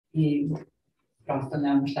I prosto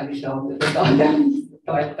nemam šta više ovdje da dodam.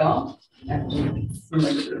 To je to. Znači, svima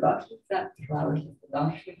dobrodošlica. Hvala što ste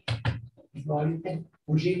došli. Izvolite,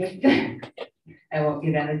 uživajte. Evo,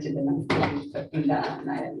 Irena će da nam i da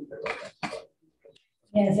najavi prvo.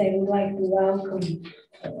 Yes, I would like to welcome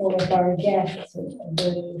all of our guests.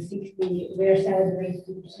 We're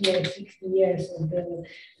celebrating here 60 years of the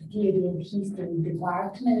Theory and History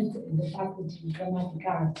Department, the Faculty of Dramatic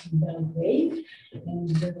Arts in Belgrade, and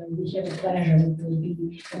we have a pleasure to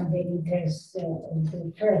be moderators of the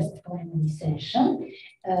first plenary session.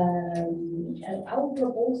 Our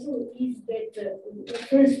proposal is that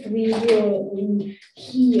first we will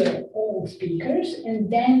hear all speakers,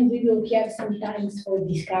 and then we will have some times for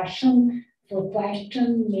discussion, for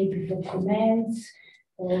questions, maybe for comments,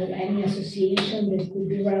 or any association that could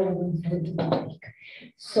be relevant for the topic.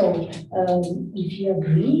 So, if you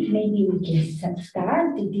agree, maybe we can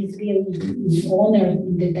start. It is really an honor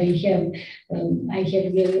that I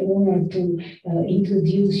have really honor to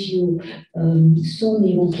introduce you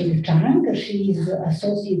Suni Rucker-Chang. She is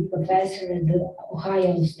associate professor at the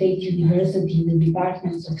Ohio State University in the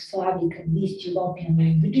departments of Slavic and East European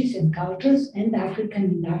languages and cultures and African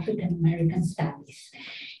and African American studies.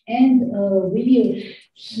 And we will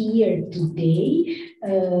hear today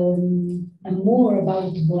more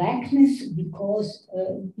about Blackness, because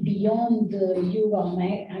beyond the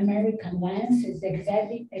Euro-American lens is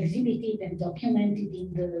exhibited and documented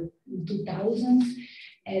in the 2000s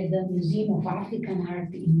at the Museum of African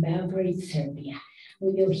Art in Belgrade, Serbia. We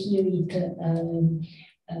will hear it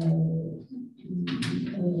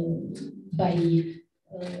by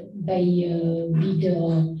video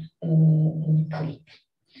clip.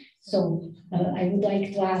 So I would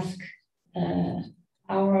like to ask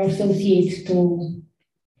our associates to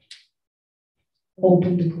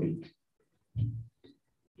open the clip.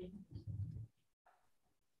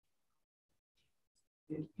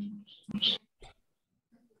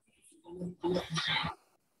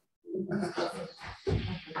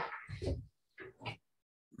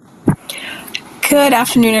 Good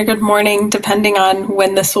afternoon or good morning, depending on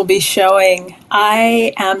when this will be showing.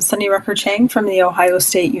 I am Sunny Rucker-Chang from the Ohio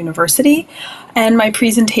State University, and my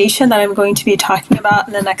presentation that I'm going to be talking about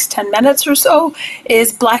in the next 10 minutes or so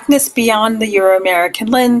is Blackness Beyond the Euro-American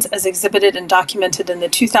Lens, as exhibited and documented in the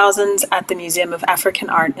 2000s at the Museum of African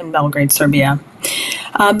Art in Belgrade, Serbia.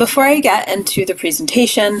 Before I get into the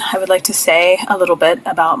presentation, I would like to say a little bit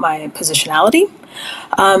about my positionality.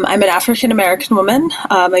 I'm an African-American woman.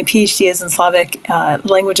 My PhD is in Slavic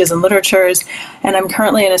languages and literatures, and I'm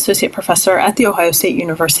currently an associate professor at the Ohio State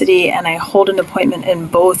University, and I hold an appointment in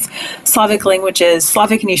both Slavic languages,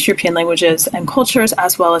 Slavic and East European languages and cultures,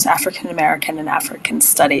 as well as African-American and African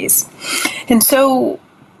studies. And so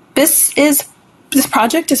this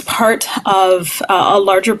project is part of a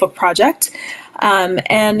larger book project.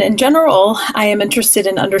 And in general, I am interested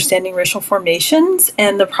in understanding racial formations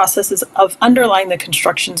and the processes of underlying the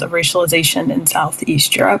constructions of racialization in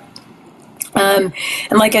Southeast Europe. And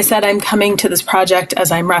like I said, I'm coming to this project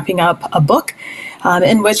as I'm wrapping up a book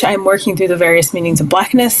in which I'm working through the various meanings of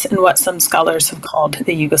Blackness in what some scholars have called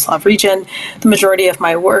the Yugoslav region. The majority of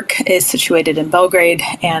my work is situated in Belgrade,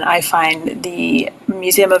 and I find the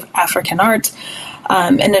Museum of African Art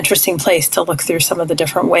an interesting place to look through some of the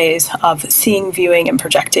different ways of seeing, viewing, and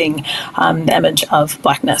projecting the image of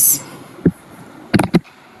Blackness.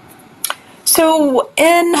 So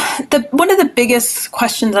one of the biggest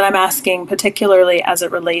questions that I'm asking, particularly as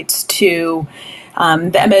it relates to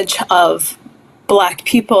the image of Black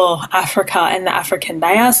people, Africa, and the African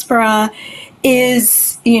diaspora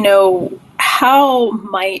is, how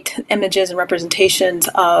might images and representations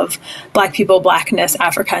of Black people, Blackness,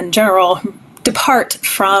 Africa in general depart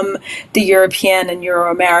from the European and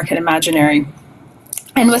Euro-American imaginary?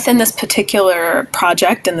 And within this particular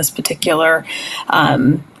project and this particular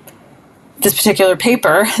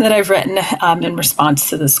paper that I've written in response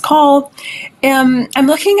to this call, I'm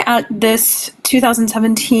looking at this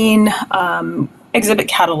 2017 exhibit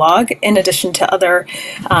catalog in addition to other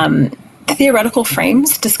theoretical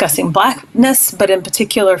frames discussing Blackness, but in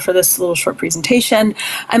particular for this little short presentation,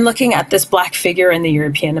 I'm looking at this Black figure in the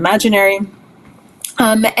European imaginary.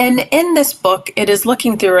 And in this book, it is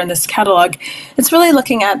looking through, in this catalog, it's really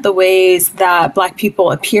looking at the ways that Black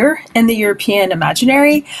people appear in the European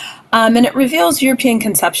imaginary. And it reveals European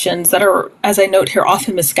conceptions that are, as I note here,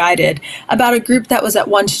 often misguided about a group that was at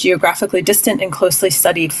once geographically distant and closely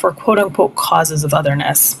studied for quote-unquote causes of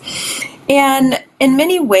otherness. And in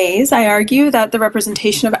many ways, I argue that the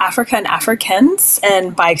representation of Africa and Africans,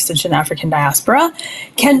 and by extension, African diaspora,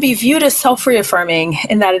 can be viewed as self-reaffirming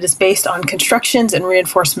in that it is based on constructions and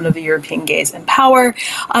reinforcement of the European gaze and power.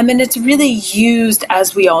 And it's really used,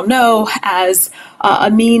 as we all know, as a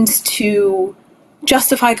means to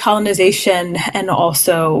justify colonization and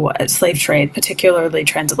also slave trade, particularly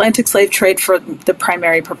transatlantic slave trade for the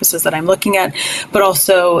primary purposes that I'm looking at, but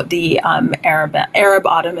also the Arab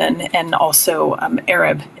Ottoman and also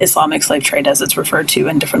Arab Islamic slave trade, as it's referred to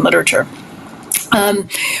in different literature.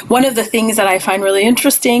 One of the things that I find really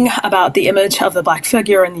interesting about the image of the Black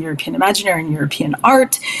figure in the European imaginary and European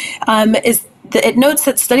art is it notes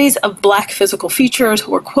that studies of Black physical features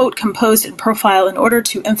were, quote, composed in profile in order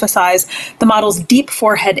to emphasize the model's deep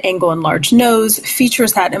forehead angle and large nose,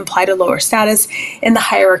 features that implied a lower status in the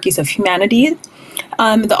hierarchies of humanity.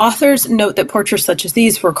 The authors note that portraits such as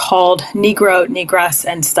these were called Negro, Negress,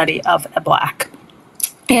 and study of a Black.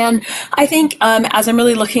 And I think as I'm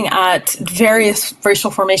really looking at various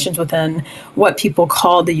racial formations within what people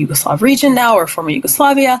call the Yugoslav region now, or former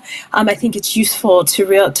Yugoslavia, I think it's useful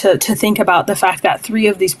to think about the fact that 3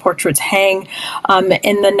 of these portraits hang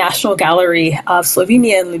in the National Gallery of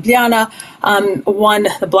Slovenia in Ljubljana. One,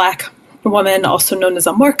 the Black woman, also known as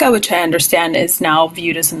a Morka, which I understand is now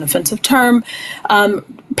viewed as an offensive term,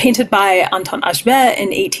 painted by Anton Ashbe in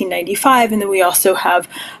 1895. And then we also have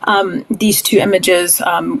these 2 images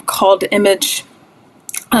called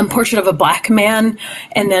Portrait of a Black Man,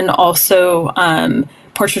 and then also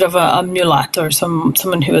Portrait of a mulat, or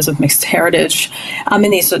someone who is of mixed heritage. And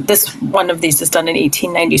this one of these is done in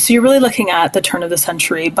 1890. So you're really looking at the turn of the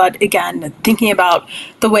century. But again, thinking about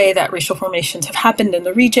the way that racial formations have happened in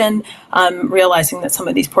the region, realizing that some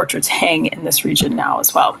of these portraits hang in this region now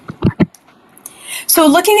as well. So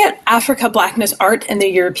looking at Africa Blackness art and the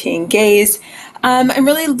European gaze, I'm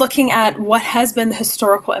really looking at what has been the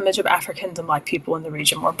historical image of Africans and Black people in the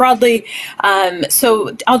region more broadly.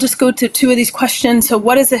 So I'll just go to 2 of these questions. So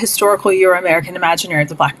what is the historical Euro-American imaginary of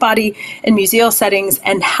the Black body in museal settings,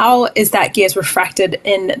 and how is that gaze refracted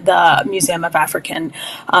in the Museum of African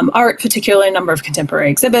Art, particularly a number of contemporary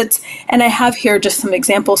exhibits? And I have here just some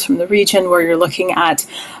examples from the region where you're looking at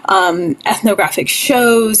ethnographic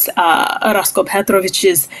shows, Rasko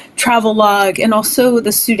Petrovich's travel log, and also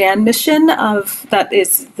the Sudan mission that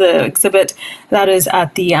is the exhibit that is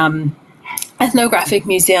at the Ethnographic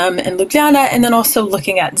Museum in Ljubljana, and then also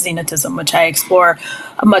looking at Zenatism, which I explore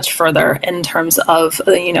much further in terms of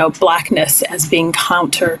Blackness as being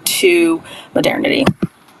counter to modernity.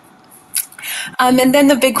 And then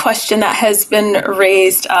the big question that has been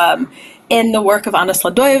raised in the work of Ana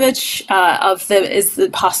Sladojevic is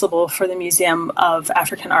it possible for the Museum of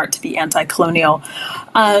African Art to be anti-colonial?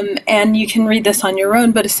 And you can read this on your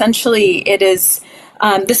own, but essentially it is,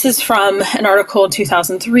 this is from an article in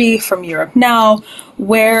 2003 from Europe Now,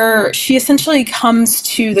 where she essentially comes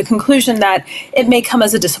to the conclusion that it may come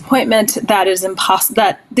as a disappointment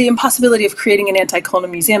that the impossibility of creating an anti-colonial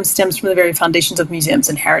museum stems from the very foundations of museums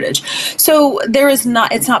and heritage. So it's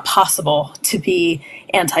not possible to be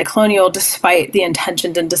anti-colonial despite the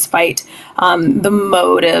intentions and despite the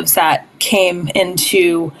motives that came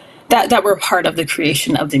into that were part of the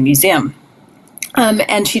creation of the museum.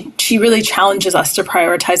 And she really challenges us to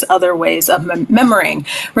prioritize other ways of remembering,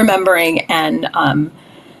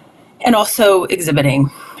 and also exhibiting,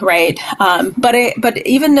 right? But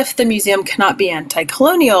even if the museum cannot be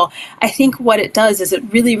anti-colonial, I think what it does is it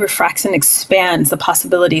really refracts and expands the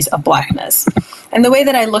possibilities of Blackness. And the way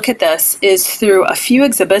that I look at this is through a few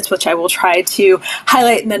exhibits, which I will try to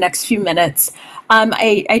highlight in the next few minutes.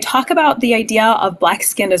 I talk about the idea of Black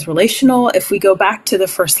skin as relational. If we go back to the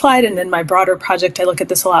first slide, and in my broader project, I look at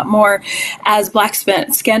this a lot more as Black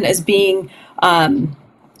skin as being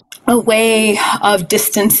a way of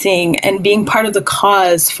distancing and being part of the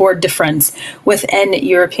cause for difference within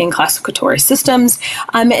European classificatory systems.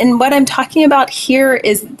 And what I'm talking about here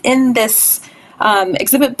is in this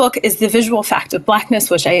exhibit book is the visual fact of Blackness,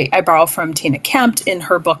 which I borrow from Tina Kampt in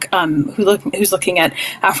her book, who's looking at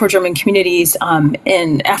Afro-German communities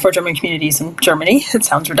in Germany. It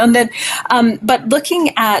sounds redundant, but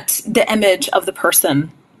looking at the image of the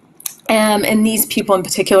person. And these people in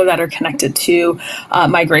particular that are connected to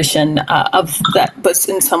migration that was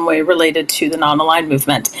in some way related to the non-aligned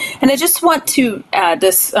movement. And I just want to add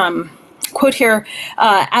this quote here,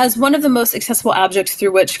 as one of the most accessible objects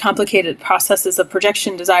through which complicated processes of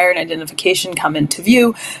projection, desire, and identification come into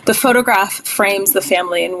view, the photograph frames the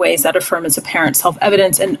family in ways that affirm its apparent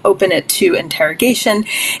self-evidence and open it to interrogation.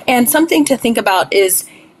 And something to think about is,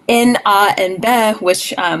 In A and B,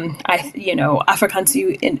 which Afrikaans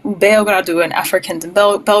in Beogradu and Africans in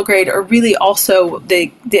Belgrade are really also,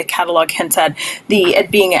 the catalog hints at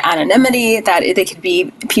it being an anonymity, that they could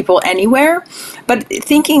be people anywhere, but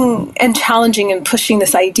thinking and challenging and pushing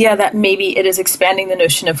this idea that maybe it is expanding the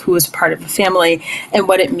notion of who is part of a family and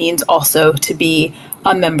what it means also to be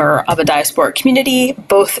a member of a diasporic community,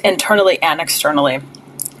 both internally and externally.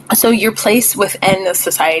 So your place within the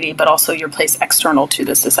society, but also your place external to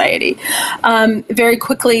the society. Very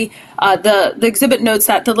quickly, the exhibit notes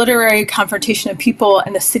that the literary confrontation of people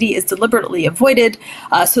and the city is deliberately avoided,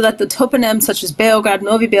 so that the toponyms such as Beograd,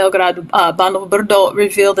 Novi Beograd, Banovo Brdo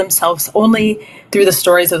reveal themselves only through the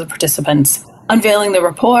stories of the participants, unveiling the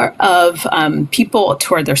rapport of people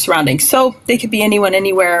toward their surroundings. So they could be anyone,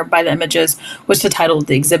 anywhere by the images, which the title of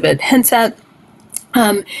the exhibit hints at.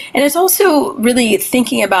 And it's also really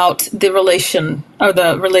thinking about the relation or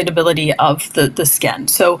the relatability of the skin.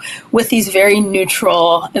 So with these very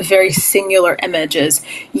neutral, very singular images,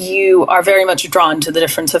 you are very much drawn to the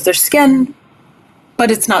difference of their skin, but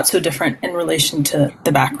it's not so different in relation to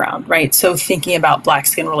the background, right? So thinking about Black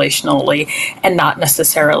skin relationally and not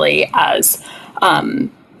necessarily as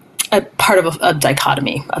a part of a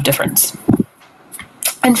dichotomy of difference.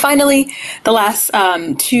 And finally, the last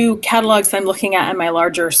two catalogs I'm looking at in my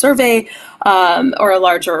larger survey, or a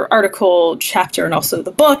larger article, chapter, and also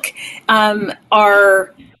the book,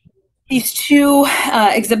 are these two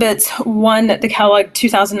exhibits. One, the catalog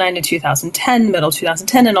 2009 to 2010, middle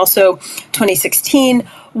 2010, and also 2016.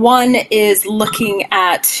 One is looking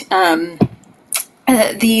at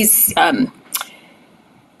these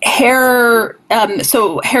hairdresser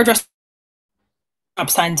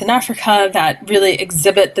signs in Africa that really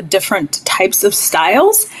exhibit the different types of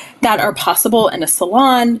styles that are possible in a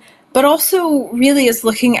salon, but also really is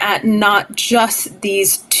looking at not just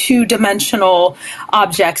these two-dimensional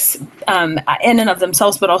objects in and of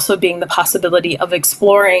themselves, but also being the possibility of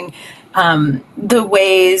exploring the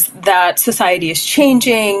ways that society is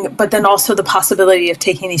changing, but then also the possibility of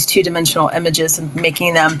taking these two-dimensional images and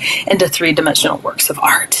making them into three-dimensional works of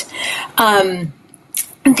art.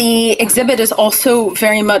 The exhibit is also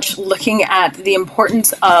very much looking at the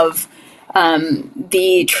importance of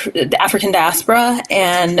the African diaspora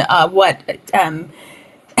and what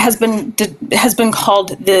has been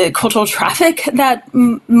called the cultural traffic that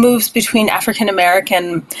moves between African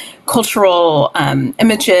American cultural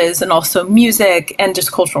images and also music and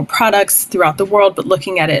just cultural products throughout the world, but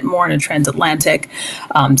looking at it more in a transatlantic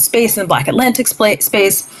space and Black Atlantic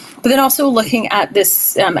space. But then also looking at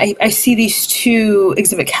this, I see these two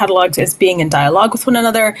exhibit catalogs as being in dialogue with one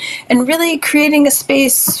another and really creating a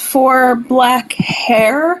space for Black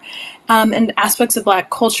hair and aspects of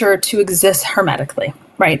Black culture to exist hermetically,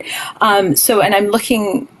 right? And I'm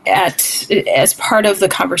looking at, as part of the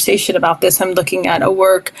conversation about this, I'm looking at a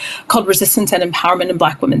work called Resistance and Empowerment in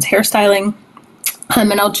Black Women's Hairstyling.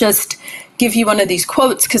 And I'll just give you one of these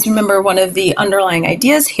quotes, because remember, one of the underlying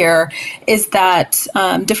ideas here is that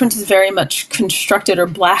difference is very much constructed, or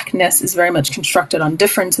Blackness is very much constructed on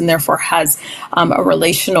difference, and therefore has a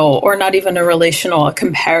relational, or not even a relational, a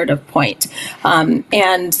comparative point.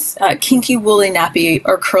 Kinky, woolly, nappy,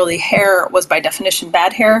 or curly hair was by definition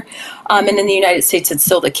bad hair. And in the United States, it's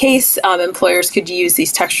still the case. Employers could use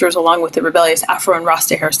these textures along with the rebellious Afro and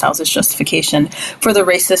Rasta hairstyles as justification for the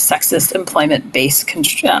racist, sexist, employment-based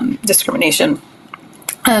discrimination.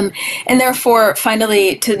 And therefore,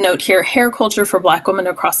 finally, to note here, hair culture for Black women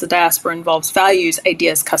across the diaspora involves values,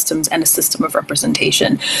 ideas, customs, and a system of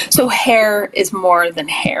representation. So hair is more than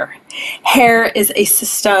hair. Hair is a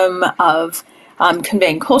system of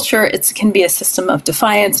conveying culture. It can be a system of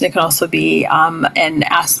defiance, and it can also be an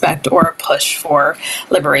aspect or a push for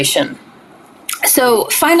liberation. So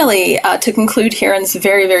finally, to conclude here in this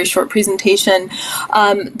very, very short presentation,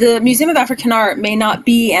 the Museum of African Art may not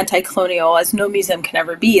be anti-colonial, as no museum can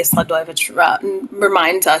ever be, as Sladojevich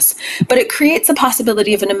reminds us, but it creates a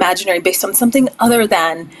possibility of an imaginary based on something other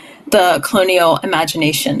than the colonial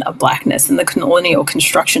imagination of Blackness and the colonial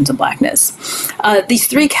constructions of Blackness. These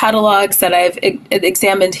three catalogs that I've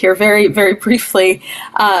examined here very, very briefly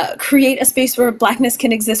create a space where Blackness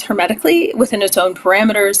can exist hermetically within its own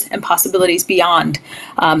parameters and possibilities beyond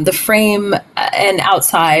the frame and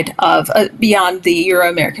outside of, beyond the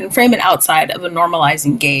Euro-American frame and outside of a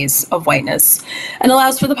normalizing gaze of whiteness, and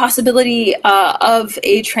allows for the possibility of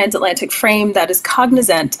a transatlantic frame that is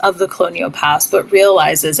cognizant of the colonial past, but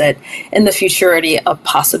realizes it in the futurity of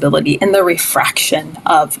possibility, in the refraction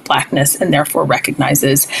of Blackness, and therefore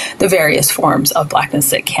recognizes the various forms of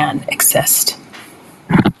Blackness that can exist.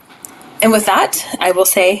 And with that, I will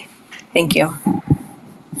say thank you.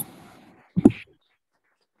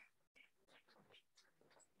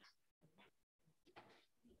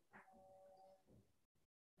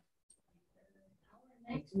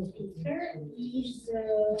 speaker is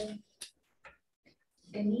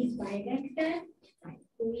Denise Bayraktar,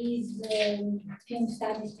 who is film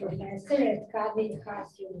studies professor at Katedre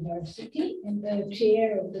University and the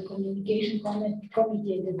chair of the communication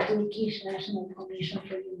committee at the Turkish National Commission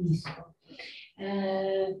for UNESCO.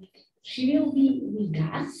 She will be with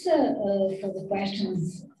us for the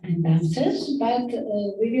questions and answers, but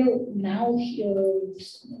we will now,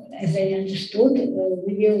 as I understood,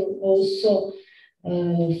 we will also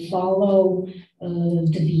follow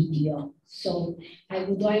the video. So I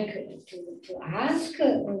would like to ask,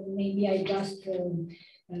 maybe I just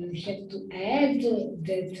have to add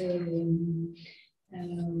that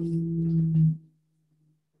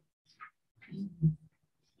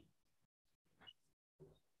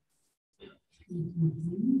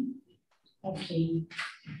okay.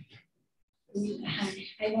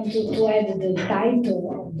 I want to add the title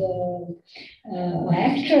of the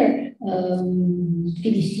lecture,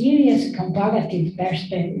 pretty serious comparative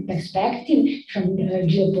perspective from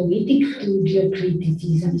geopolitics to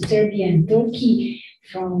geocriticism, Serbia and Turkey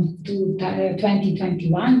from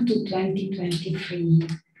 2021 to 2023.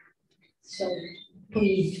 So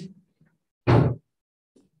please.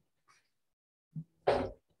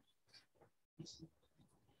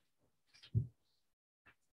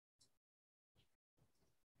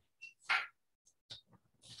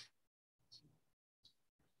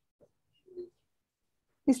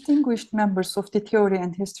 Distinguished members of the Theory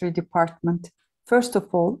and History Department, first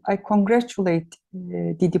of all, I congratulate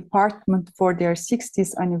the department for their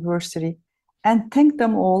 60th anniversary and thank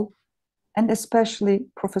them all, and especially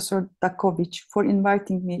Professor Dakovic, for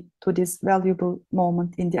inviting me to this valuable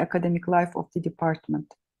moment in the academic life of the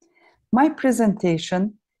department. My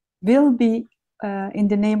presentation will be in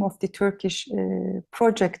the name of the Turkish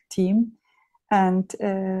project team and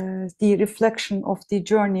the reflection of the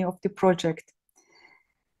journey of the project.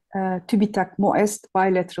 TÜBİTAK MOEST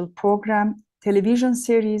bilateral program, television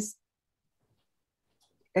series,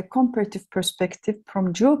 a comparative perspective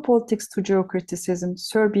from geopolitics to geocriticism,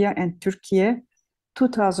 Serbia and Turkey,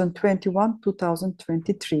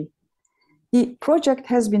 2021-2023. The project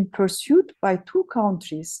has been pursued by two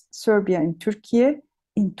countries, Serbia and Turkey,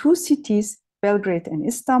 in two cities, Belgrade and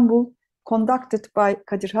Istanbul, conducted by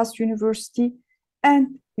Kadir Has University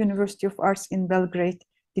and University of Arts in Belgrade,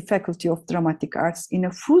 the Faculty of Dramatic Arts, in a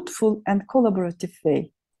fruitful and collaborative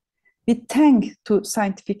way. We thank to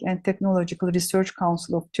Scientific and Technological Research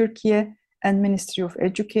Council of Turkey and Ministry of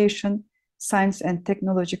Education, Science and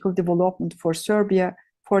Technological Development for Serbia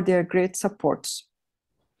for their great supports.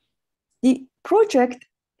 The project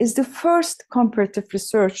is the first comparative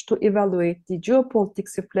research to evaluate the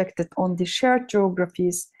geopolitics reflected on the shared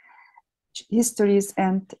geographies, histories,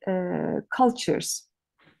 and cultures.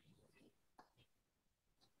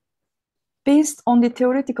 Based on the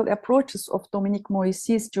theoretical approaches of Dominique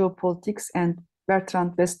Moïse's geopolitics and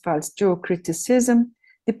Bertrand Westphal's geocriticism,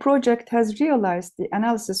 the project has realized the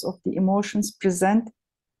analysis of the emotions present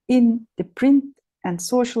in the print and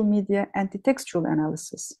social media and the textual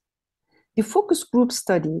analysis. The focus group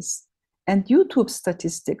studies and YouTube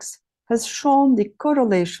statistics has shown the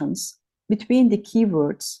correlations between the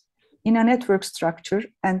keywords in a network structure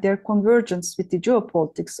and their convergence with the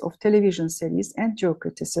geopolitics of television series and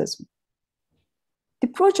geocriticism. The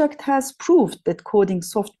project has proved that coding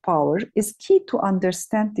soft power is key to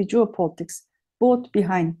understand the geopolitics both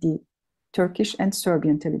behind the Turkish and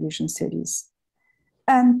Serbian television series.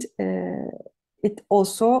 And it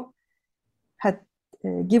also had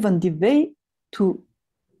given the way to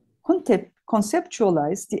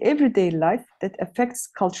conceptualize the everyday life that affects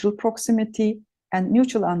cultural proximity and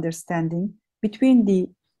mutual understanding between the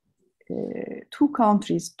two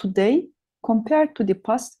countries today compared to the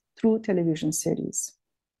past through television series.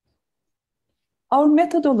 Our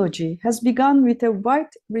methodology has begun with a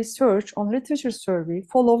wide research on literature survey,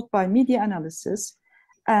 followed by media analysis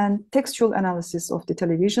and textual analysis of the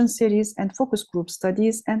television series and focus group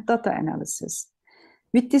studies and data analysis.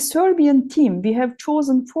 With the Serbian team, we have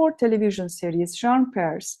chosen 4 television series, genre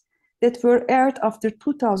pairs, that were aired after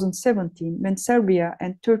 2017 when Serbia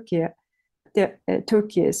and Turkey's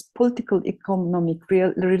political economic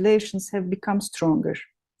relations have become stronger.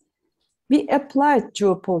 We applied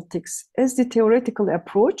geopolitics as the theoretical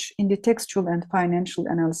approach in the textual and financial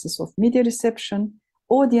analysis of media reception,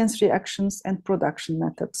 audience reactions, and production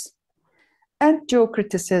methods. And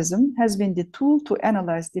geocriticism has been the tool to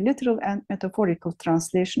analyze the literal and metaphorical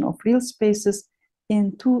translation of real spaces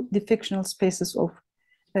into the fictional spaces of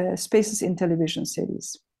spaces in television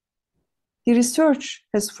series. The research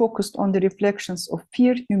has focused on the reflections of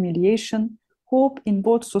fear, humiliation, hope in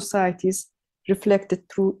both societies reflected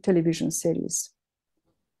through television series.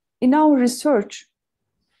 In our research,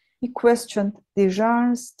 we questioned the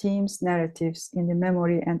genres, themes, narratives in the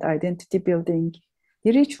memory and identity building,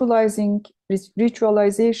 the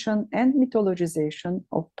ritualization and mythologization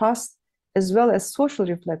of past, as well as social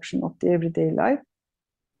reflection of the everyday life.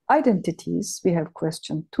 Identities we have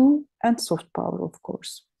questioned too, and soft power, of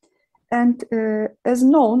course. And as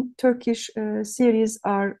known, Turkish series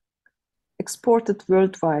are exported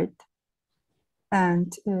worldwide,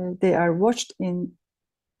 and they are watched in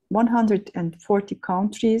 140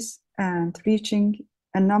 countries and reaching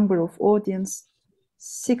a number of audience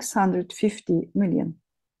 650 million.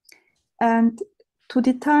 And to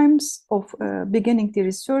the times of beginning the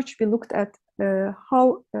research, we looked at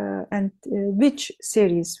how and which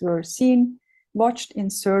series were seen, watched in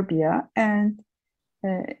Serbia, and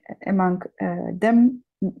among them,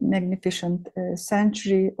 Magnificent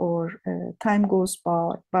Century or Time Goes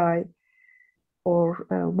By or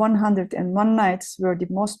 101 Nights were the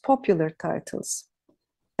most popular titles.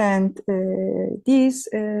 And these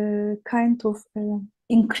kind of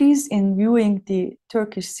increase in viewing the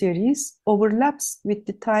Turkish series overlaps with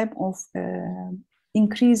the time of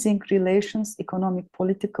increasing relations, economic,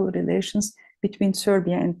 political relations between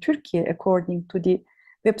Serbia and Turkey, according to the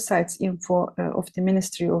website's info of the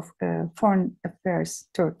Ministry of Foreign Affairs,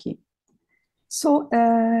 Turkey. So,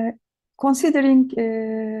 considering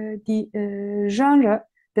the genre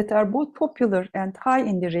that are both popular and high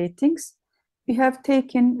in the ratings, we have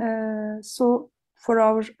taken, so for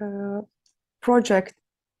our project,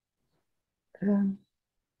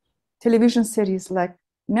 television series like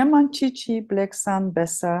Neman Çiçi, Black Sun,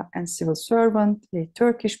 Besa, and Civil Servant. The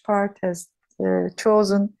Turkish part has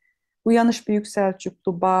chosen Uyanış Büyük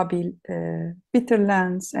Selçuklu, Babil, Bitter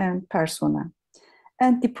Lands, and Persona.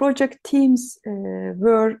 And the project teams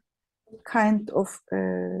were kind of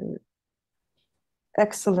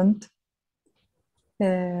excellent.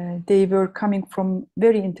 They were coming from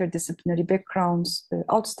very interdisciplinary backgrounds,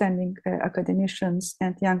 outstanding academicians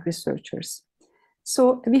and young researchers.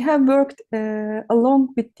 So we have worked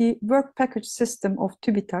along with the work package system of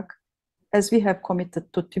PUT ITAKE, as we have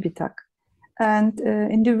committed to PUT ITAKE. And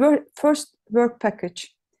in the first work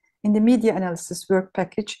package, in the media analysis work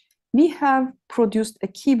package, we have produced a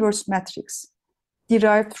keywords matrix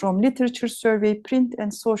derived from literature survey, print,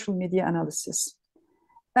 and social media analysis.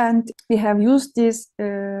 And we have used this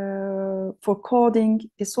for coding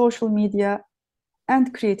the social media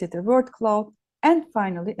and created a word cloud, and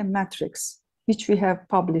finally a matrix, which we have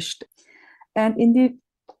published. And in the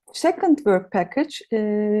second work package,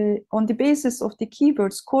 on the basis of the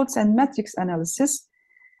keywords, codes, and matrix analysis,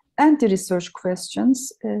 and the research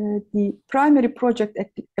questions, the primary project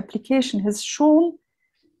application has shown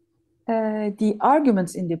the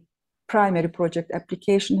arguments in the primary project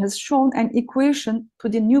application has shown an equation to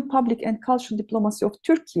the new public and cultural diplomacy of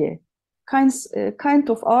Turkey. Kind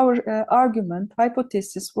of our argument,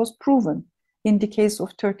 hypothesis was proven in the case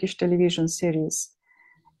of Turkish television series.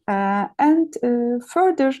 And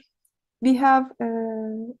further, we have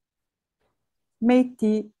made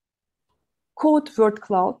the code word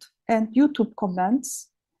cloud and YouTube comments.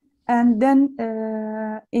 And then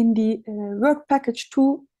in the work package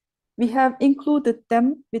 2, we have included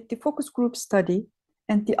them with the focus group study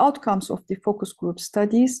and the outcomes of the focus group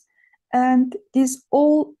studies. And these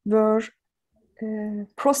all were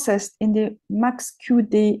processed in the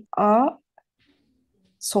MaxQDA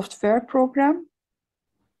software program.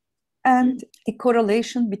 And the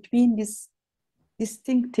correlation between these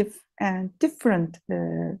distinctive and different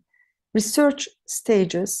research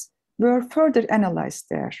stages were further analyzed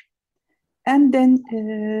there. And then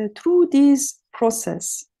through this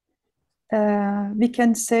process, we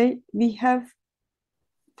can say we have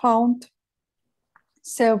found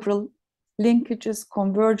several linkages,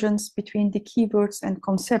 convergence between the keywords and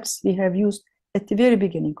concepts we have used at the very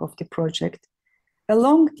beginning of the project.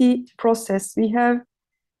 Along the process, we have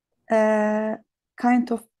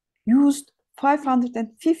kind of used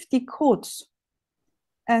 550 codes,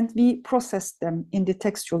 and we processed them in the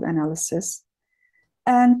textual analysis.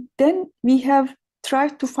 And then we have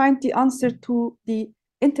tried to find the answer to the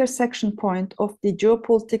intersection point of the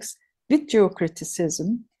geopolitics with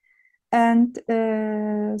geocriticism. And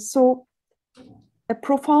so a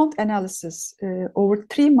profound analysis over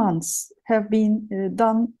 3 months have been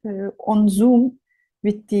done on Zoom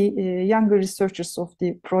with the younger researchers of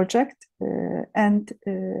the project and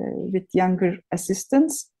with younger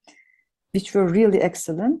assistants, which were really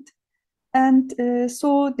excellent. And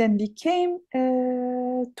so then we came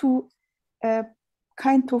to a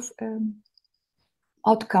kind of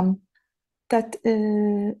outcome that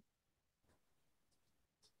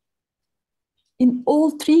In all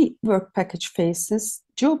three work package phases,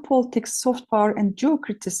 geopolitics, soft power, and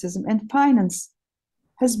geocriticism and finance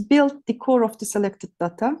has built the core of the selected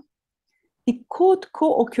data. The code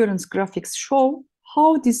co-occurrence graphics show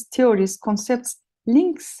how these theories, concepts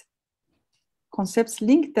link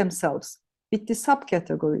themselves with the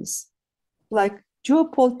subcategories, like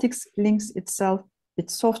geopolitics links itself with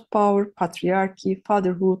soft power, patriarchy,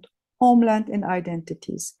 fatherhood, homeland, and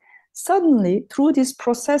identities. Suddenly, through this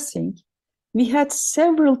processing, we had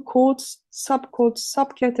several codes, subcodes,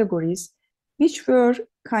 subcategories, which were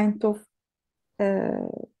kind of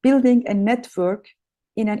building a network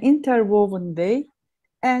in an interwoven way,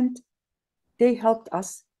 and they helped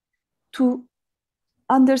us to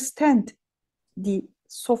understand the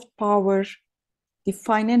soft power, the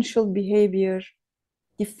financial behavior,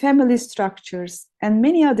 the family structures, and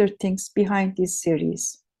many other things behind this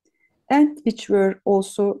series, and which were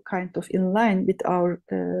also kind of in line with our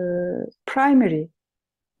primary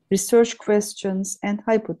research questions and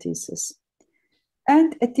hypotheses.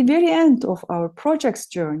 And at the very end of our project's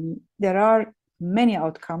journey, there are many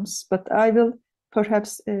outcomes, but I will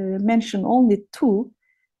perhaps mention only two,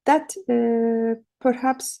 that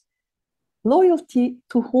perhaps loyalty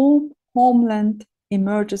to home, homeland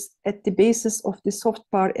emerges at the basis of the soft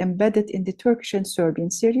power embedded in the Turkish and Serbian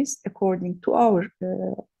series, according to our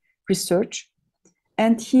research.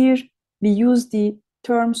 And here we use the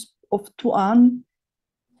terms of tuan,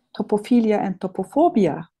 topophilia, and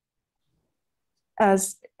topophobia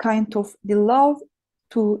as kind of the love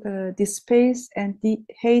to the space and the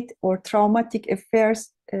hate or traumatic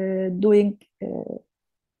affairs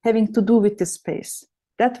having to do with the space.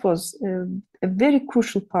 That was a very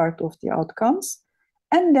crucial part of the outcomes.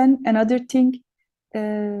 And then another thing,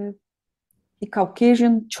 the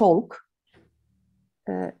Caucasian chalk,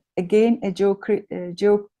 again a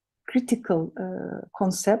geocritical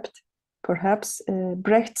concept, perhaps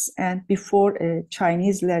Brecht's and before a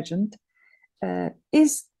Chinese legend,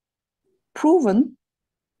 is proven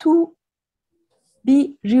to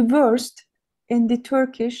be reversed in the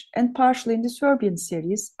Turkish and partially in the Serbian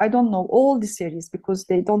series. I don't know all the series because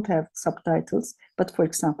they don't have subtitles, but for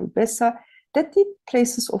example, Besa, that the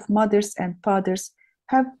places of mothers and fathers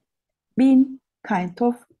have been kind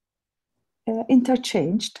of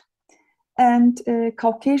interchanged. And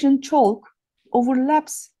Caucasian chalk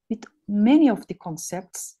overlaps with many of the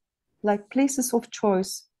concepts, like places of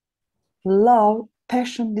choice, love,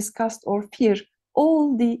 passion, disgust, or fear,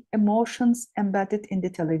 all the emotions embedded in the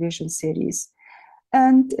television series.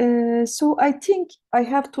 And so I think I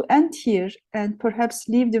have to end here and perhaps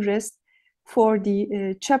leave the rest for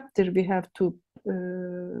the chapter we have to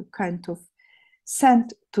kind of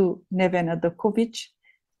send to Nevena Dakovic.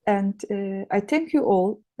 And I thank you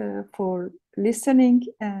all for listening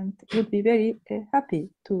and would be very happy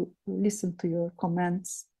to listen to your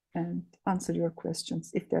comments and answer your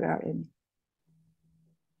questions if there are any.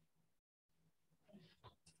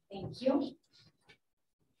 Thank you.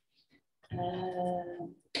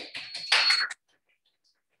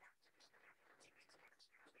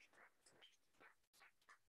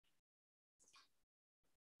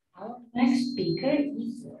 Our next speaker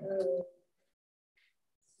is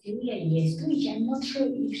Silvia Jestovic. I'm not sure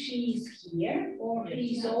if she is here or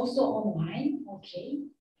she is also online. Okay.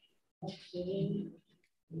 Okay.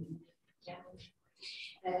 Yeah.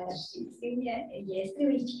 Silvia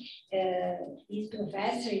Jestovic is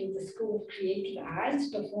professor in the School of Creative Arts,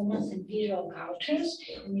 Performance and Visual Cultures,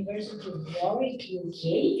 University of Warwick, UK.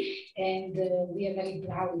 And we are very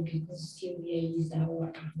proud because Silvia is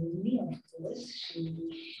our alumni, of course. She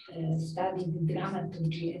studied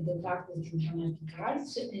dramaturgy at the Faculty of Dramatic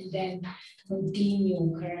Arts and then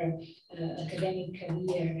continued her academic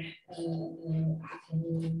career in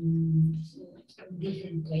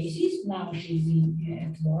different places. Now she's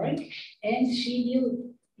at work, and she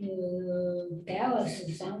will tell us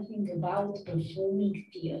something about performing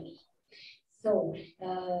theory. So,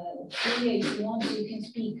 Silvia, if you want, you can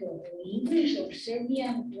speak English or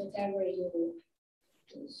Serbian, whatever you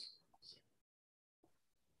choose.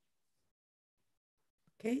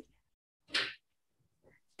 Okay.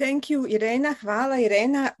 Thank you, Irena. Hvala,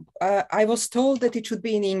 Irena. I was told that it should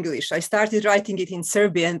be in English. I started writing it in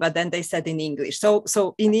Serbian, but then they said in English. So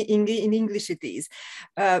in English it is.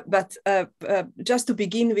 But just to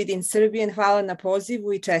begin with, in Serbian, hvala na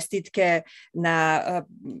pozivu I čestitke na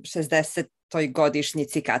 60.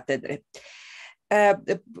 godišnjici Katedre.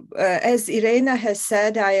 As Irena has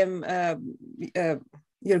said, I am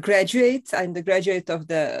your graduate. I'm the graduate of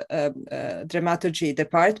the dramaturgy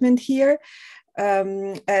department here.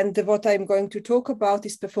 And what I'm going to talk about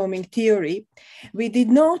is performing theory. We did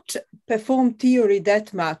not perform theory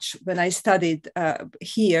that much when I studied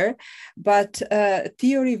here, but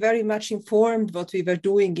theory very much informed what we were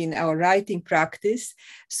doing in our writing practice.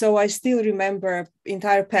 So I still remember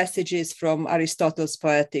entire passages from Aristotle's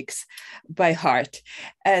Poetics by heart,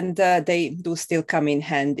 and they do still come in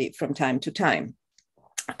handy from time to time.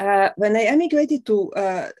 When I emigrated to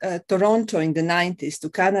Toronto in the 90s to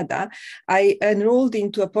Canada, I enrolled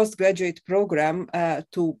into a postgraduate program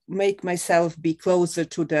to make myself be closer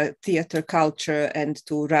to the theater culture and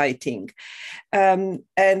to writing.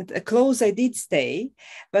 And close I did stay,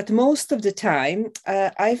 but most of the time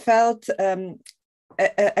I felt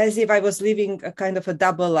as if I was living a kind of a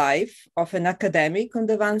double life of an academic on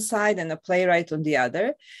the one side and a playwright on the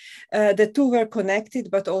other. The two were connected,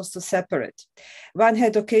 but also separate. One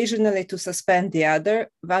had occasionally to suspend the other.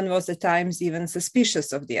 One was at times even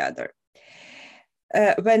suspicious of the other.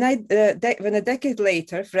 When a decade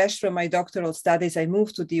later, fresh from my doctoral studies, I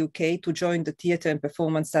moved to the UK to join the Theatre and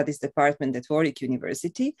Performance Studies department at Warwick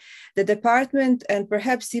University, the department and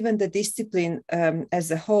perhaps even the discipline as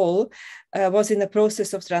a whole was in a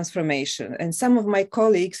process of transformation. And some of my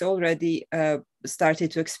colleagues already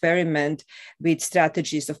started to experiment with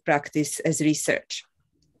strategies of practice as research.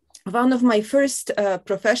 One of my first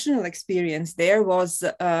professional experience there was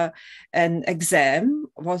an exam,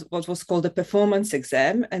 what was called a performance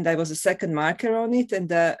exam, and I was a second marker on it, and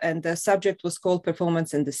the subject was called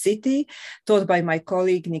Performance in the City, taught by my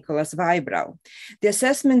colleague Nicholas Weibrow. The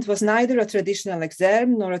assessment was neither a traditional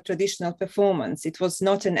exam nor a traditional performance. It was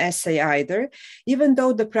not an essay either, even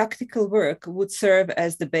though the practical work would serve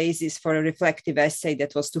as the basis for a reflective essay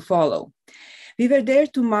that was to follow. We were there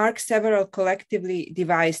to mark several collectively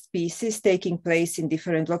devised pieces taking place in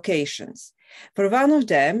different locations. For one of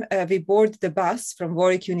them, we boarded the bus from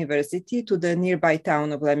Warwick University to the nearby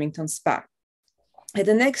town of Leamington Spa. At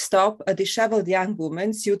the next stop, a disheveled young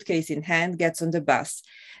woman, suitcase in hand, gets on the bus.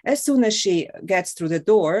 As soon as she gets through the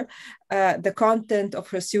door, the content of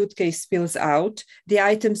her suitcase spills out. The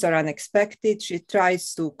items are unexpected. She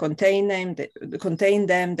tries to contain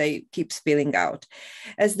them. They keep spilling out.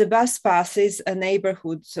 As the bus passes a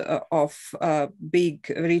neighborhood of big,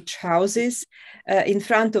 rich houses, in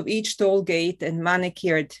front of each toll gate and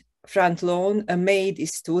manicured front lawn, a maid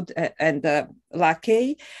is stood and a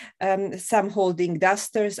lackey, some holding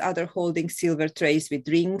dusters, other holding silver trays with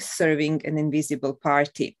drinks, serving an invisible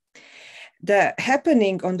party. The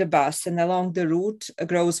happening on the bus and along the route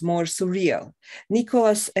grows more surreal.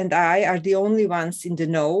 Nicholas and I are the only ones in the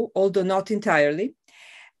know, although not entirely,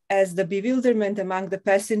 as the bewilderment among the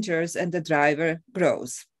passengers and the driver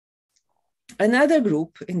grows. Another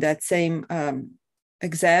group in that same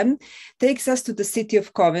exam takes us to the city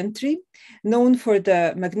of Coventry, known for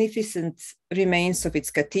the magnificent remains of its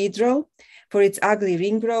cathedral, for its ugly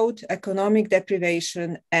ring road, economic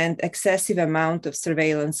deprivation, and excessive amount of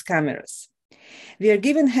surveillance cameras. We are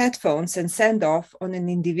given headphones and sent off on an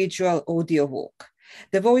individual audio walk.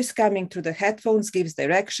 The voice coming through the headphones gives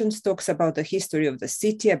directions, talks about the history of the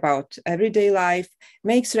city, about everyday life,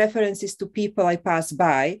 makes references to people I pass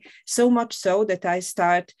by, so much so that I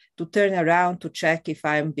start to turn around to check if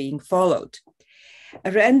I'm being followed.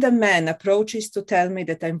 A random man approaches to tell me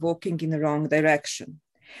that I'm walking in the wrong direction.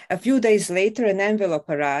 A few days later, an envelope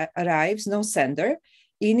arrives, no sender.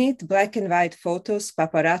 In it, black and white photos,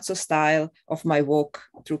 paparazzo style, of my walk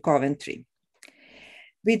through Coventry.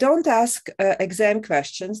 We don't ask exam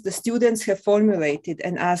questions. The students have formulated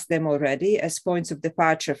and asked them already as points of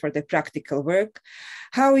departure for their practical work.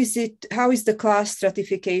 How is the class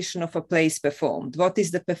stratification of a place performed? What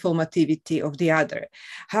is the performativity of the other?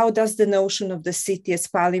 How does the notion of the city as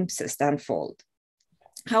palimpsest unfold?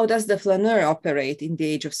 How does the flaneur operate in the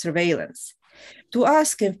age of surveillance? To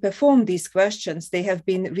ask and perform these questions, they have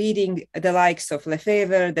been reading the likes of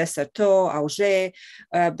Lefebvre, Desserteau, Auger,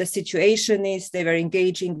 the Situationists. They were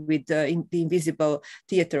engaging with the Invisible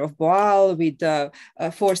Theatre of Boal, with the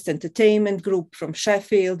Forced Entertainment Group from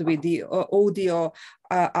Sheffield, with the audio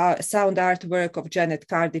sound artwork of Janet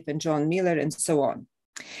Cardiff and John Miller, and so on.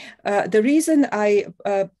 The reason I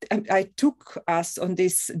took us on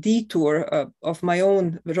this detour of my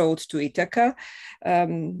own road to Ithaca,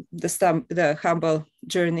 the humble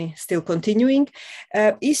journey still continuing,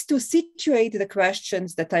 is to situate the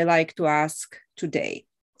questions that I like to ask today.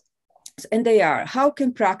 And they are: how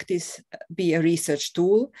can practice be a research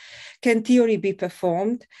tool? Can theory be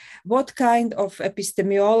performed? What kind of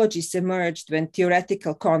epistemologies emerged when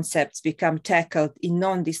theoretical concepts become tackled in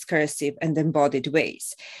non-discursive and embodied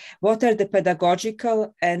ways? What are the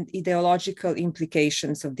pedagogical and ideological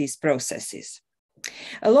implications of these processes?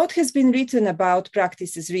 A lot has been written about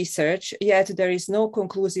practices research, yet there is no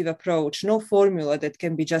conclusive approach, no formula that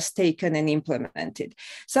can be just taken and implemented.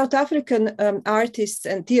 South African artists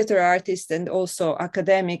and theater artists and also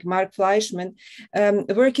academic Mark Fleischman,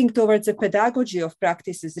 working towards a pedagogy of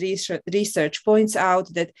practices research, points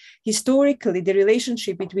out that historically the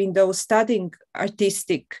relationship between those studying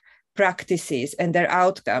artistic practices and their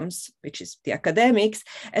outcomes, which is the academics,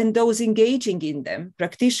 and those engaging in them,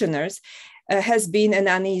 practitioners, has been an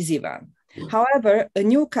uneasy one. However, a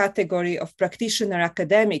new category of practitioner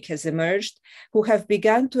academic has emerged who have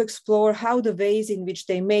begun to explore how the ways in which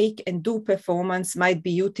they make and do performance might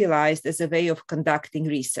be utilized as a way of conducting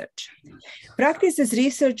research. Practices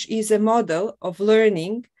research is a model of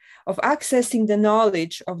learning, of accessing the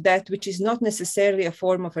knowledge of that which is not necessarily a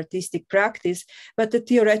form of artistic practice, but a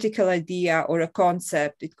theoretical idea or a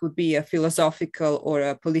concept. It could be a philosophical or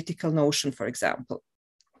a political notion, for example.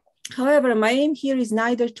 However, my aim here is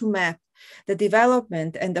neither to map the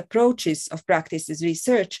development and approaches of practices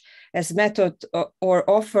research as method or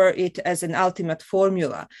offer it as an ultimate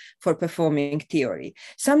formula for performing theory.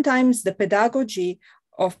 Sometimes the pedagogy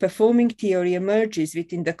of performing theory emerges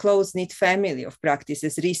within the close-knit family of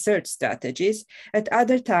practices research strategies. At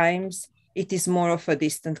other times, it is more of a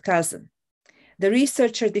distant cousin. The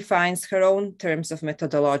researcher defines her own terms of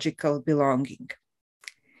methodological belonging.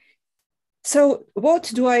 So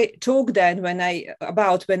what do I talk then when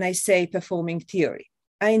I say performing theory?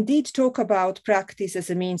 I indeed talk about practice as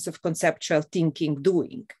a means of conceptual thinking,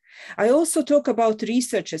 doing. I also talk about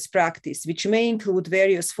research as practice, which may include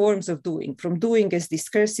various forms of doing, from doing as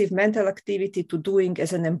discursive mental activity to doing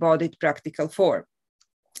as an embodied practical form.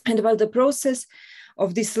 And while the process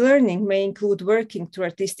of this learning may include working through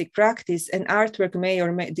artistic practice, an artwork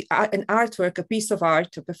a piece of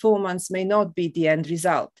art, a performance may not be the end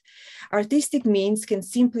result. Artistic means can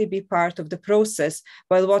simply be part of the process,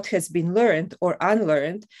 while what has been learned or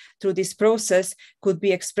unlearned through this process could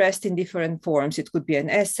be expressed in different forms. It could be an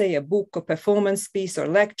essay, a book, a performance piece or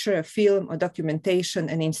lecture, a film, a documentation,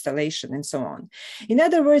 an installation, and so on. In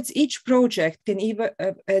other words, each project and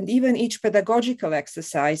even each pedagogical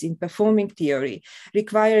exercise in performing theory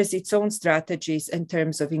requires its own strategies and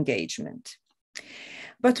terms of engagement.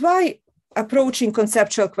 But why approaching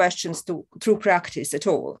conceptual questions through practice at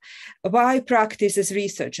all? Why practice as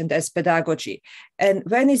research and as pedagogy? And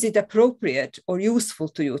when is it appropriate or useful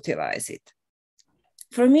to utilize it?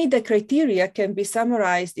 For me, the criteria can be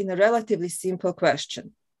summarized in a relatively simple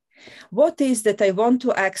question. What is that I want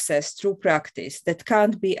to access through practice that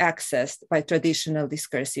can't be accessed by traditional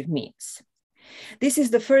discursive means? This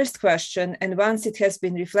is the first question, and once it has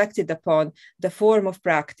been reflected upon, the form of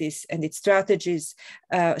practice and its strategies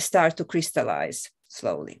start to crystallize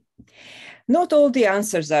slowly. Not all the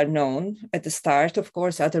answers are known at the start, of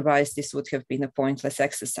course, otherwise this would have been a pointless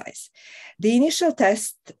exercise. The initial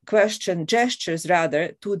test question gestures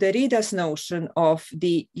rather to Derrida's notion of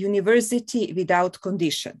the university without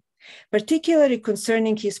condition, particularly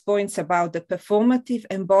concerning his points about the performative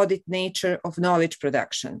embodied nature of knowledge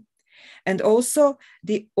production, and also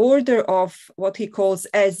the order of what he calls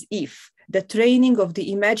as if, the training of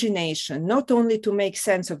the imagination, not only to make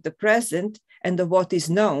sense of the present and of what is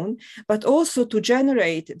known, but also to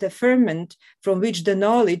generate the ferment from which the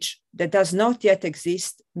knowledge that does not yet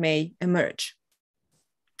exist may emerge.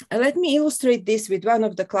 Let me illustrate this with one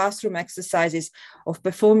of the classroom exercises of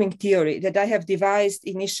performing theory that I have devised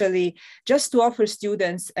initially just to offer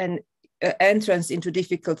students an entrance into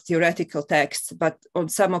difficult theoretical texts, but on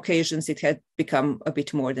some occasions it had become a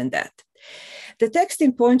bit more than that. The text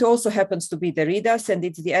in point also happens to be Derrida's, and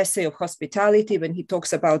it's the essay of hospitality when he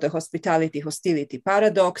talks about the hospitality-hostility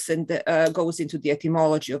paradox and goes into the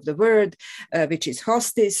etymology of the word, which is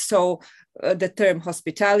hostis. So the term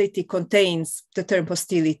hospitality contains the term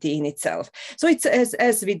hostility in itself. So it's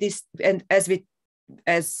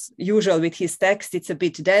as usual with his text, it's a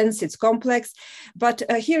bit dense, it's complex, but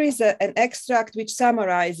here is an extract which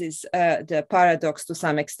summarizes the paradox to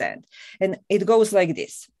some extent. And it goes like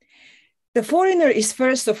this. The foreigner is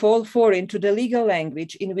first of all foreign to the legal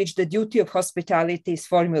language in which the duty of hospitality is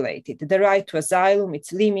formulated, the right to asylum,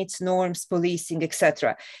 its limits, norms, policing,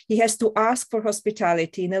 etc. He has to ask for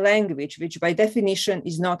hospitality in a language which by definition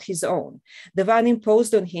is not his own, the one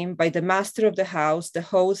imposed on him by the master of the house, the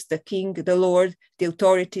host, the king, the lord, the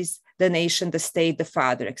authorities, the nation, the state, the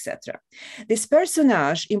father, etc. This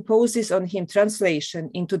personage imposes on him translation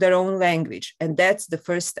into their own language, and that's the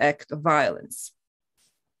first act of violence.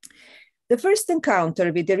 The first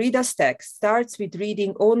encounter with Derrida's text starts with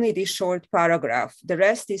reading only this short paragraph. The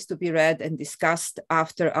rest is to be read and discussed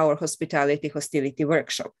after our hospitality-hostility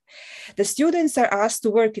workshop. The students are asked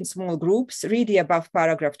to work in small groups, read the above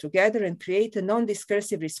paragraph together, and create a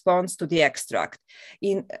non-discursive response to the extract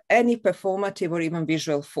in any performative or even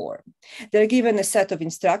visual form. They're given a set of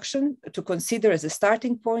instructions to consider as a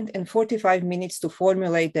starting point and 45 minutes to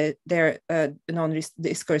formulate their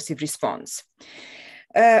non-discursive response.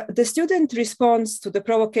 The student response to the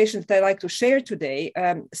provocation that I like to share today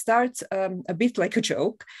starts a bit like a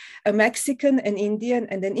joke. A Mexican, an Indian,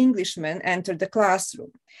 and an Englishman enter the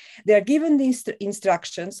classroom. They are given the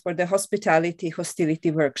instructions for the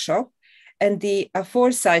hospitality-hostility workshop and the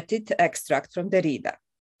aforecited extract from Derrida.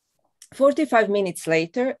 45 minutes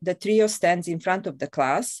later, the trio stands in front of the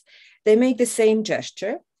class. They make the same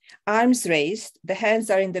gesture, arms raised, the hands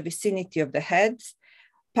are in the vicinity of the heads,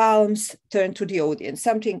 palms turned to the audience,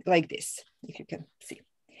 something like this, if you can see.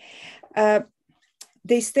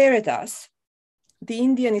 They stare at us. The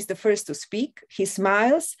Indian is the first to speak. He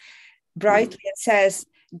smiles brightly and says,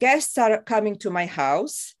 "Guests are coming to my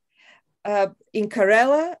house. In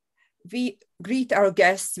Kerala, we greet our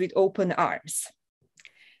guests with open arms."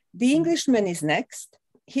 The Englishman is next.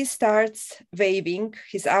 He starts waving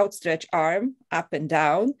his outstretched arm up and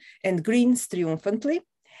down and grins triumphantly.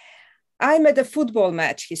 "I'm at a football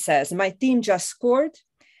match," he says. "My team just scored.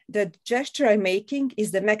 The gesture I'm making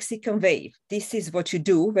is the Mexican wave. This is what you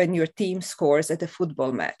do when your team scores at a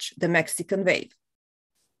football match, the Mexican wave."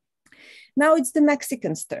 Now it's the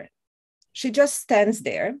Mexican's turn. She just stands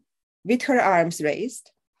there with her arms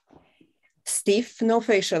raised, stiff, no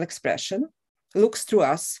facial expression, looks through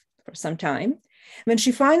us for some time. When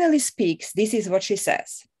she finally speaks, this is what she says.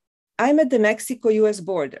 "I'm at the Mexico-US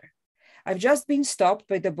border. I've just been stopped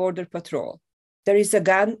by the border patrol. There is a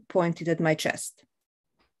gun pointed at my chest."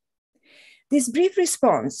 This brief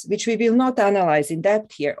response, which we will not analyze in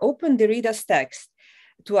depth here, opened Derrida's text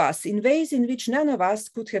to us in ways in which none of us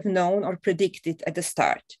could have known or predicted at the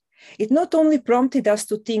start. It not only prompted us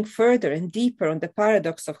to think further and deeper on the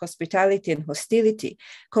paradox of hospitality and hostility,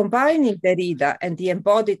 combining Derrida and the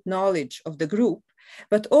embodied knowledge of the group,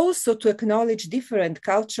 but also to acknowledge different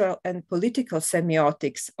cultural and political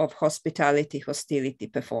semiotics of hospitality-hostility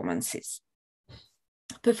performances.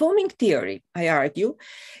 Performing theory, I argue,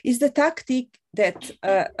 is the tactic that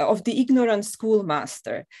of the ignorant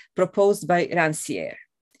schoolmaster proposed by Rancière.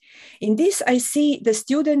 In this, I see the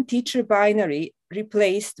student-teacher binary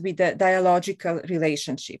replaced with a dialogical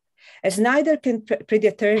relationship, as neither can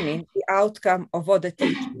predetermine the outcome of what the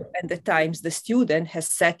teacher and the times the student has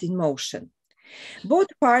set in motion.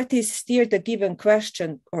 Both parties steer the given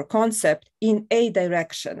question or concept in a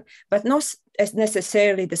direction, but not as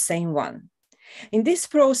necessarily the same one. In this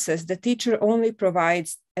process, the teacher only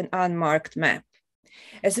provides an unmarked map.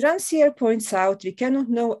 As Rancière points out, we cannot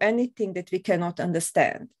know anything that we cannot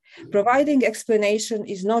understand. Providing explanation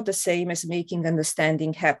is not the same as making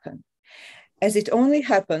understanding happen, as it only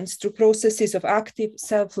happens through processes of active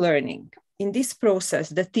self-learning. In this process,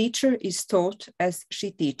 the teacher is taught as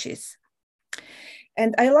she teaches.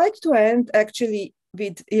 And I like to end actually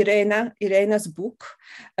with Irena's book.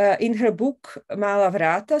 In her book, Mala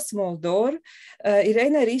vrata, Small Door,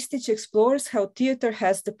 Irena Ristić explores how theater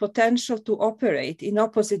has the potential to operate in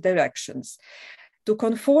opposite directions, to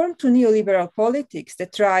conform to neoliberal politics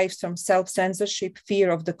that thrives from self-censorship,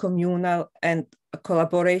 fear of the communal and a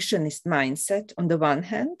collaborationist mindset on the one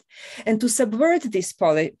hand, and to subvert this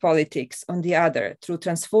politics on the other through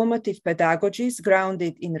transformative pedagogies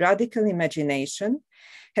grounded in radical imagination,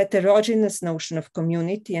 heterogeneous notion of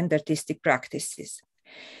community and artistic practices.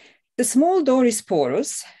 The small door is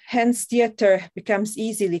porous, hence theater becomes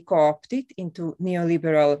easily co-opted into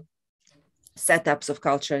neoliberal setups of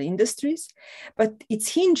cultural industries, but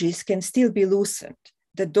its hinges can still be loosened,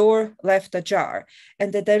 the door left ajar,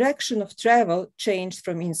 and the direction of travel changed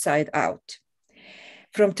from inside out.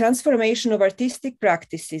 From transformation of artistic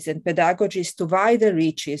practices and pedagogies to wider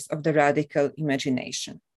reaches of the radical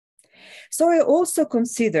imagination. So I also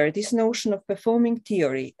consider this notion of performing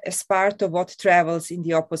theory as part of what travels in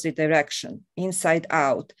the opposite direction, inside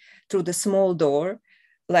out, through the small door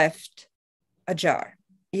left ajar,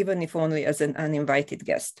 even if only as an uninvited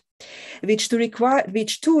guest, which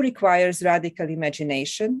too requires radical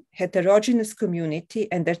imagination, heterogeneous community,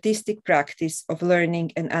 and artistic practice of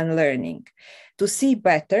learning and unlearning, to see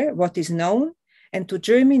better what is known and to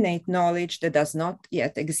germinate knowledge that does not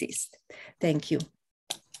yet exist. Thank you.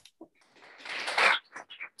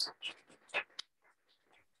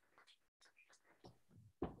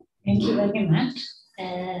 Thank you very much.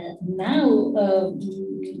 Now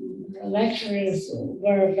lecturers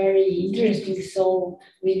were very interesting, so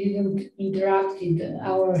we didn't interrupt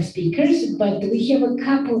our speakers, but we have a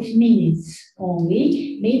couple of minutes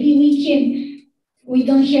only. Maybe we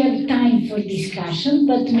don't have time for discussion,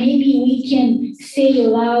 but maybe we can say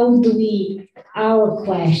loudly our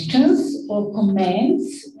questions or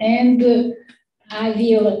comments, and I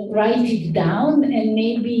will write it down and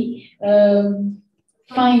maybe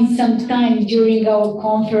find some time during our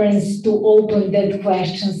conference to open that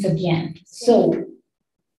questions again. So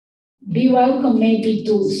be welcome maybe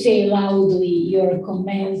to say loudly your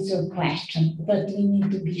comments or questions, but we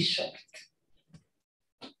need to be short.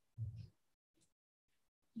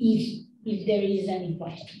 If there is any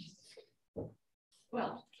questions.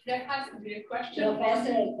 Well, there has to be a question.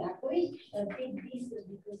 Professor, exactly. Take this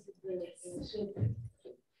because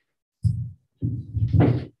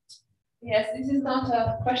Yes, this is not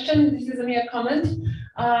a question, this is a mere comment.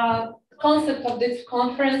 The concept of this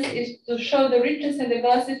conference is to show the richness and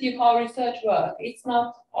diversity of our research work. It's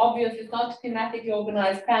not obvious, it's not thematically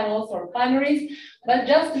organized panels or plenaries, but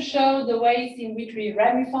just to show the ways in which we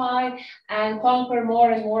ramify and conquer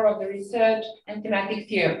more and more of the research and thematic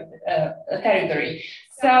territory.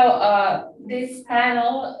 So this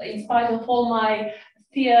panel, in spite of all my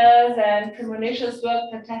fears and premonitions,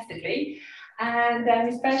 worked fantastically. And I'm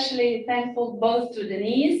especially thankful both to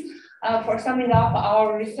Denise for summing up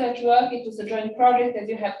our research work. It was a joint project, as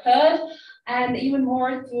you have heard, and even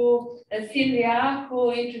more to Silvia,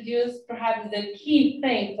 who introduced perhaps the key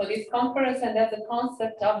thing for this conference, and that's the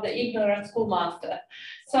concept of the ignorant schoolmaster.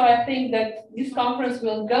 So I think that this conference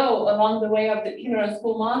will go along the way of the ignorant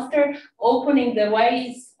schoolmaster, opening the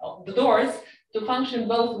ways, the doors to function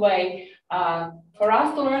both ways. For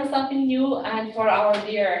us to learn something new and for our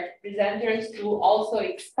dear presenters to also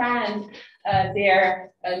expand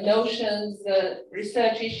their notions,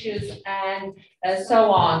 research issues, and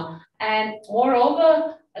so on. And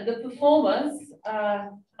moreover, the performance,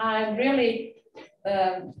 I'm really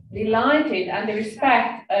delighted and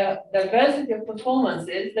respect the diversity of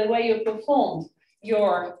performances, the way you performed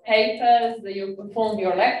your papers, you performed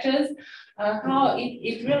your lectures, how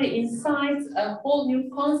it really incites a whole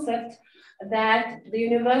new concept that the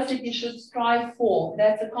university should strive for.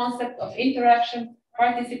 That's a concept of interaction,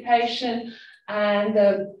 participation, and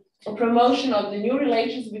promotion of the new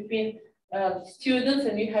relations between students,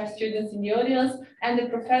 and you have students in the audience, and the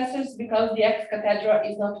professors, because the ex-cathedra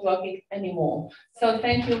is not working anymore. So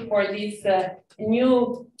thank you for this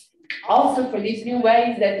also for these new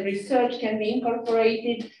ways that research can be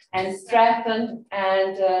incorporated and strengthened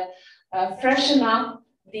and freshen up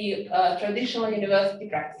the traditional university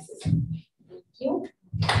practices. You.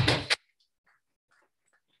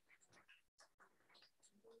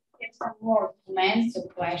 Get some more comments or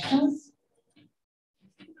questions.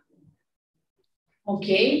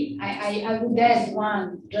 Okay, I would add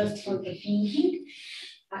one just for the thinking.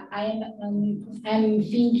 I'm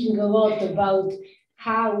thinking a lot about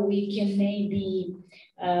how we can maybe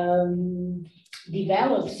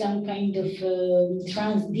develop some kind of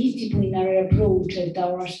transdisciplinary approach at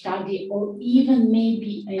our study, or even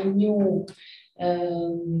maybe a new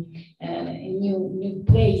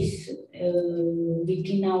place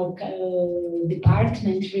within our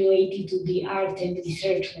department related to the art and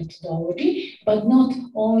research methodology, but not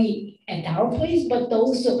only at our place, but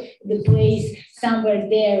also the place somewhere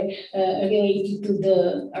there related to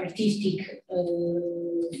the artistic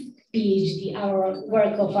PhD, our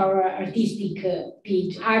work of our artistic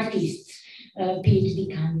artists, PhD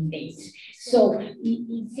candidates. So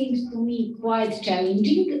it seems to me quite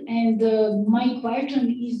challenging, and my question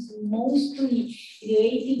is mostly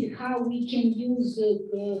related how we can use,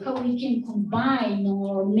 how we can combine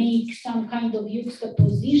or make some kind of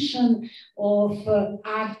juxtaposition of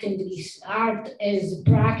art as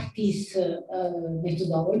practice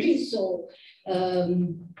methodology. So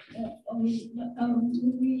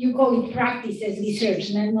you call it practice as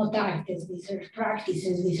research, not art as research, practice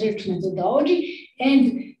as research methodology,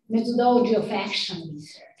 and methodology of action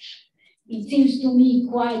research. It seems to me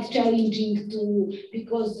quite challenging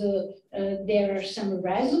because there are some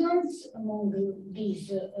resonance among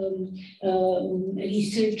these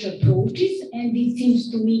research approaches, and it seems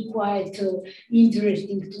to me quite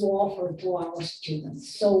interesting to offer to our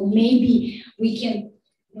students. So maybe we can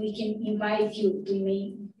invite you to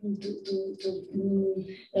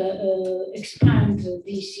expand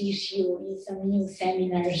this issue in some new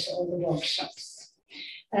seminars or workshops.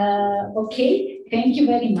 Okay, thank you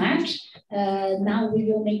very much. Now we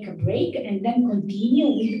will make a break and then continue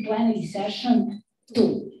with plenary session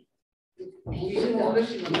 2. Thank you.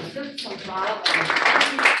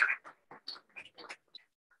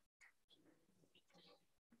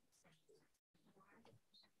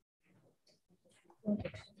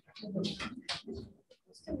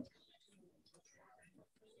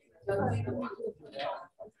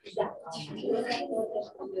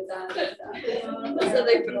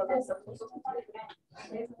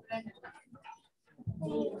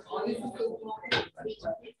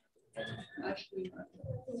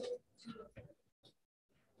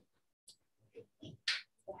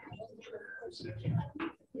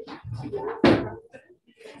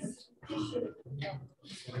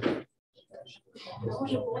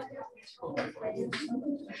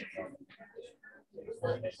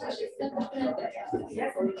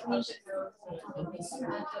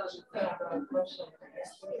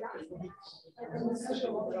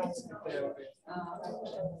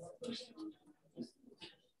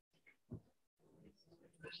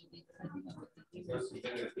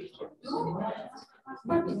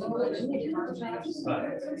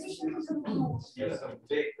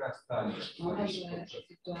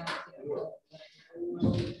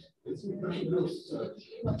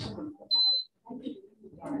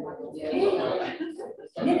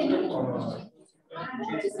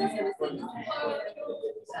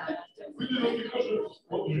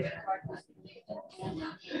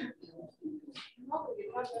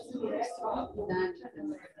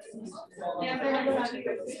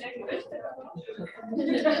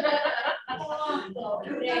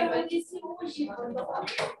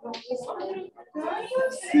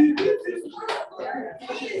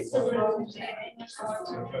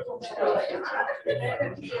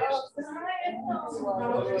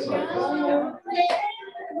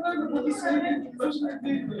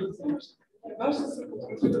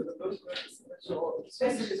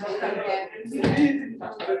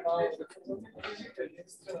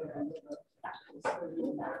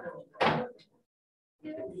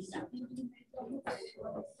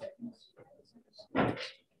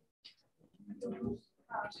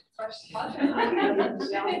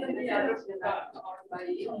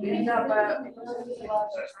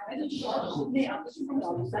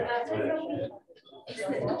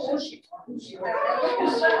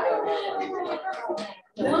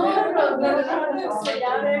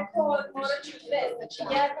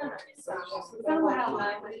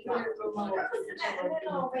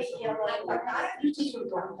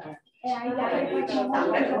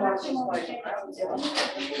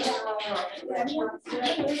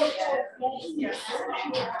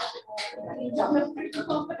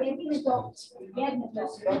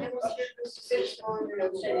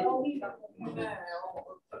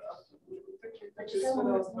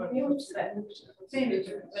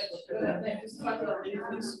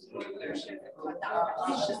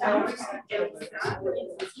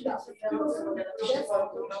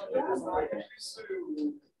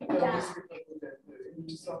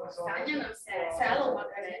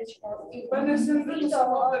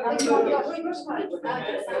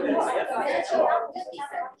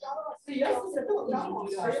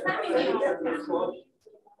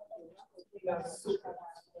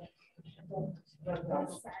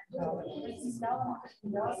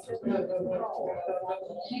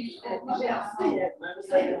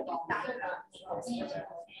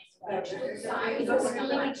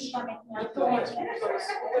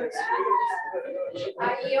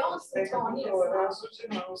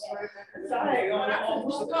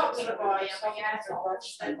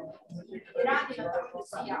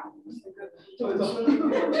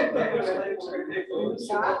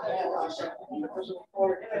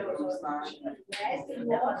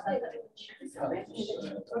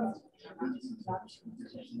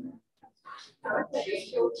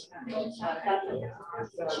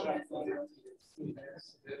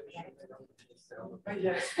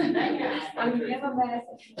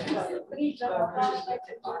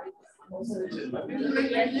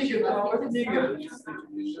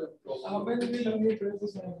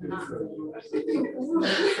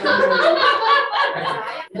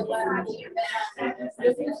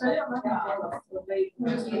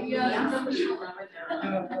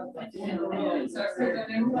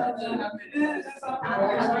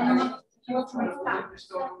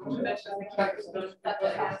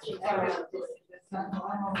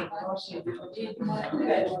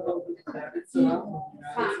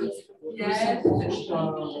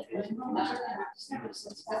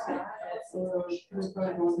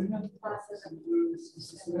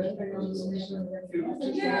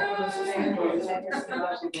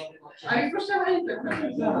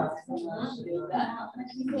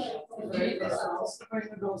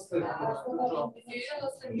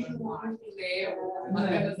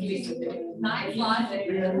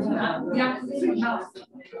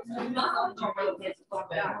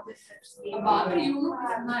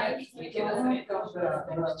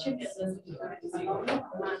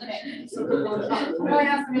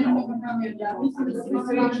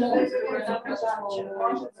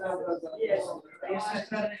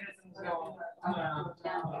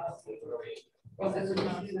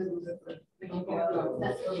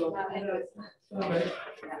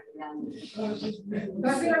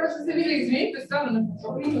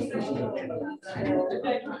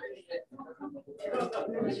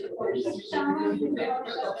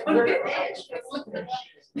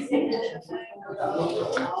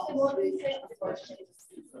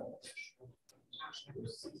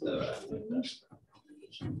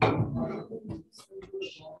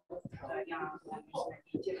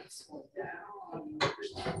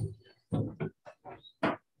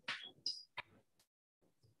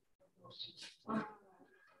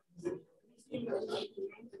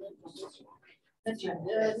 Znači,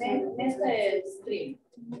 nestaje stream.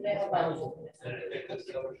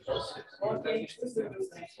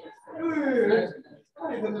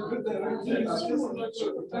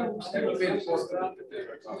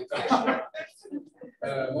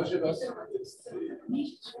 Može vas?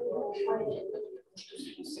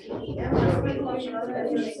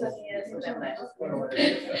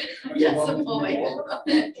 Ja sam ovaj.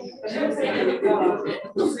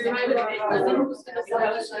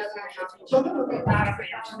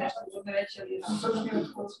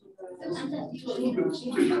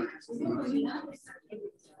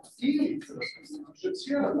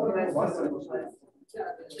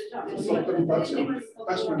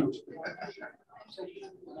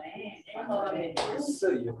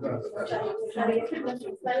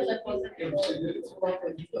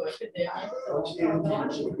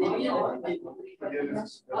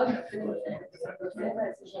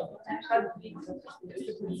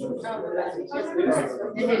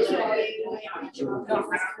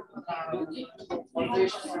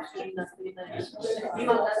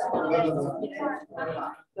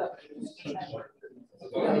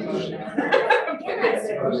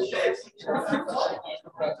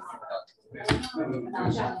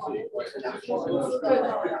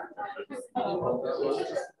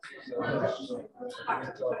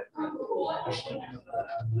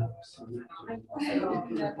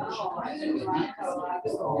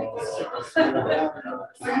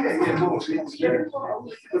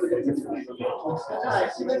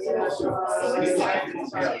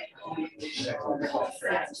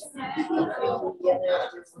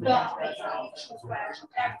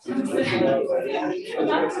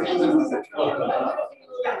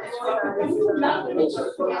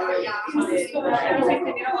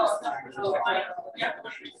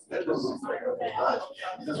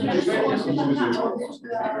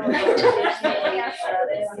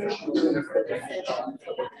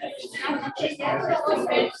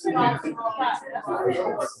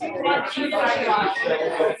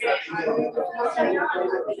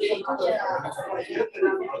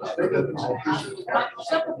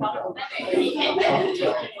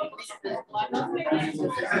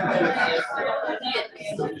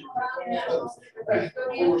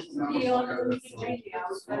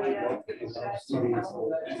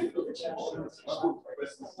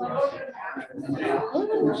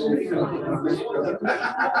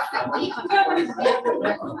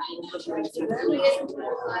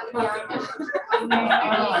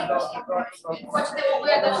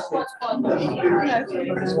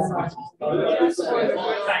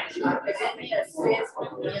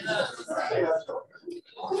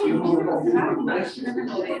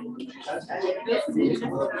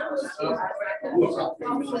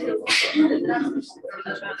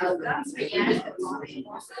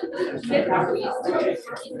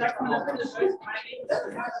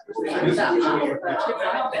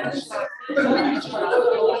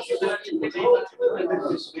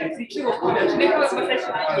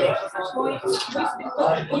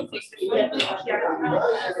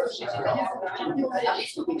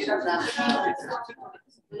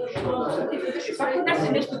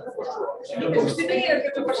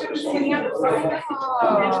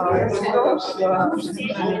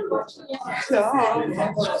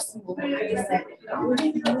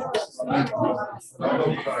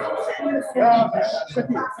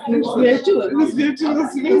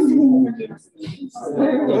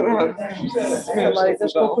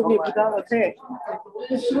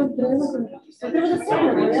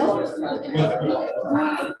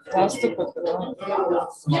 zastupate, da?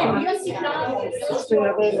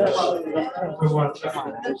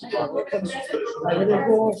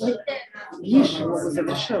 Više mogu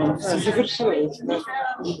završavam. Završavajući, da.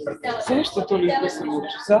 Zašto toliko se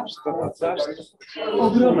muči? Zašto?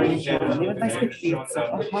 Ogroman je, ima 25 lica.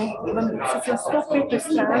 Imam sa 105.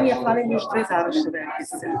 strani, a hvala mi još 2 završene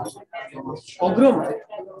epise. Ogroman.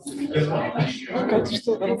 Kako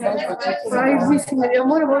što da vam kažem? Mislim, ja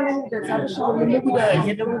moram ovdje da završam, ne mogu da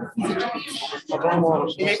jednom fizički.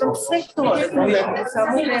 Ja imam sve to,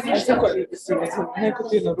 samo ne znaš tako, neko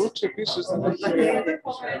ti naruče, pišeš za neki...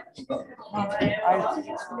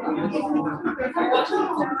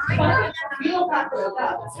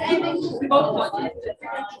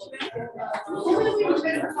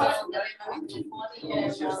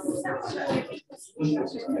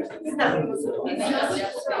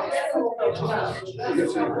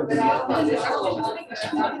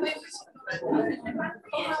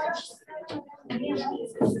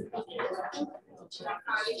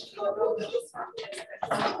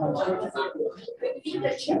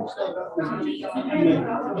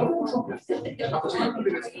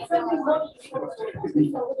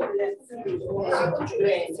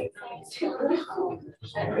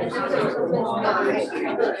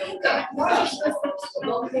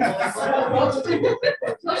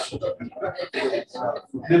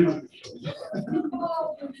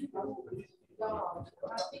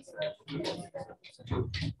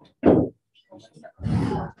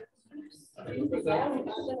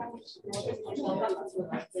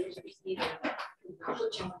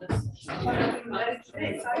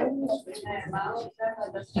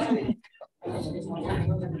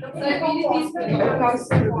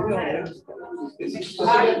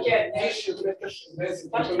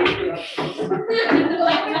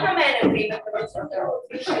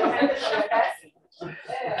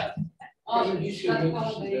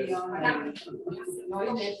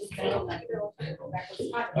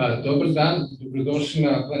 Dobar dan, dobrodošli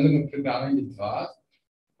na plenarno predavanje 2.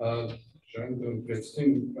 Želim da vam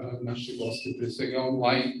predstavim naše goste, pre svega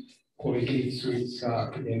online, koleginicu sa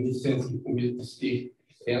Akademije scenskih umjetnosti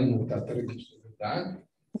Elmu Tataragić. Dobar dan.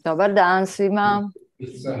 Dobar dan svima.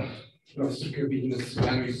 Profesorka Biljana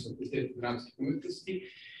iz Fakulteta dramskih umetnosti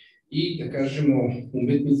i, da kažemo,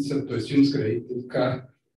 umetnica, to je filmska rediteljka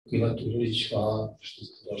Mila Turović, hvala što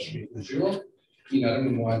ste došli uživo. I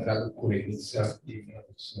naravno moja draga kolegica Divna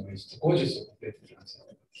Vuksanović, također sa Fakulteta dramskih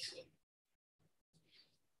umetnosti.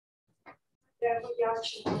 Evo, ja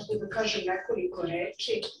ću možda da kažem nekoliko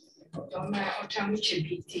reči o tome o čemu će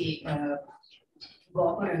biti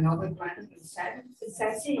govore na ovoj plenarnoj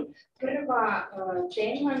sesiji. Prva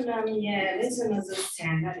tema nam je vezana za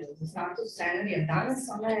scenariju, za status scenarija danas.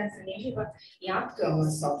 Ona je zanimljiva i aktualna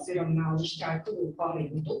s obzirom na ove štrajkove u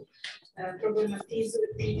Hollywoodu. Problematizuje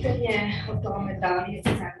pitanje o tome da li je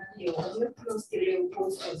scenarij umetnost ili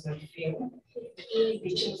uputstvo za film. I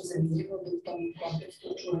bit će nam zanimljivo da u tom kontekstu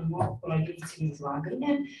čujemo koleginicino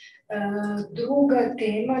izlaganje. Druga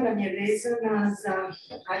tema nam je vezana za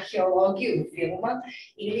arheologiju filma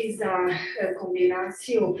ili za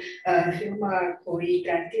kombinaciju filma koji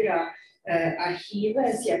tretira arhive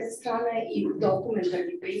s jedne strane i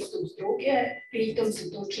dokumentarni pristup s druge, pritom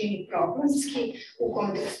se to čini problemski u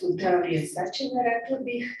kontekstu teorije svečana, rekla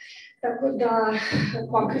bih. Tako da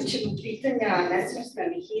pokrećemo pitanja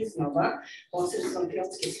nesvrstanih iznova posredstvom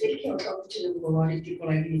filmske slike, o toga će nam govoriti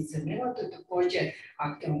koleginica Mila, to je također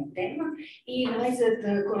aktualna tema. I najzad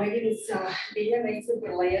koleginica Biljana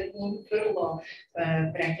izabrala jednu vrlo,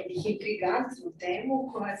 rekla bih, intrigantnu temu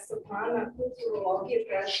koja je sa plana kulturologije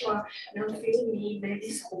prešla na film i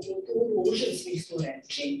medijsku kulturu u užem smislu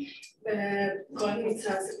reči. Kolegica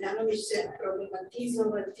Srbljanović će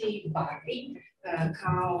problematizovati Barbie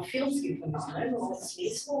kao filmski fenomen u ovom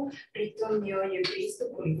smislu, pritom joj je pristup,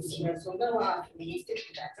 koliko sam razumela,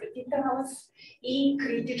 feministički četvrti talas i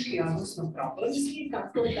kritički, odnosno problemski,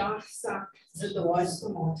 tako da sa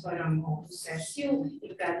zadovoljstvom otvaram ovu sesiju i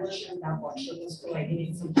predlažem da počnemo s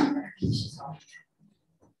koleginicom Tataragić.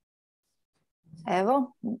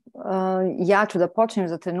 Evo, ja ću da počnem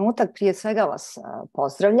za trenutak. Prije svega vas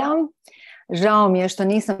pozdravljam. Žao mi je što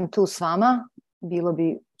nisam tu s vama, bilo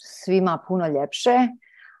bi svima puno ljepše,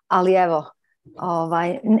 ali evo,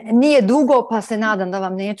 nije dugo pa se nadam da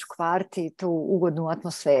vam neću kvariti tu ugodnu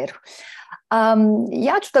atmosferu.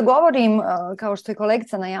 Ja ću da govorim, kao što je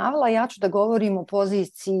kolegica najavila, ja ću da govorim o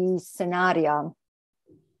poziciji scenarija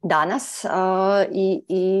danas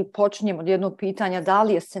i počinjem od jednog pitanja da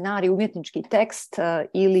li je scenarij umjetnički tekst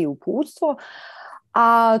ili uputstvo.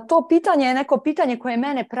 A to pitanje je neko pitanje koje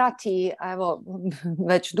mene prati evo,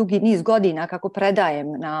 već dugi niz godina kako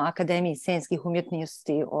predajem na Akademiji scenskih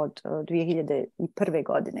umjetnosti od 2001.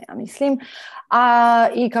 godine, ja mislim.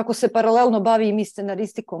 I kako se paralelno bavim i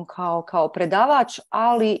scenaristikom kao predavač,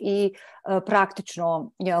 ali i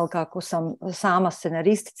praktično, jel, kako sam sama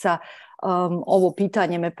scenaristica, ovo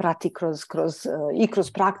pitanje me prati i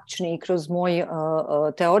kroz praktični i kroz moj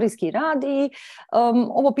teorijski rad i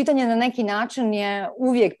ovo pitanje na neki način je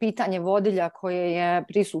uvijek pitanje vodilja koje je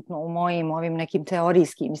prisutno u mojim ovim nekim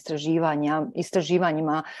teorijskim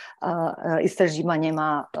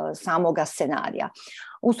istraživanjima samoga scenarija.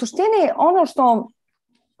 U suštini ono što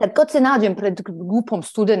kad se nađem pred grupom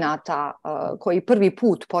studenata koji prvi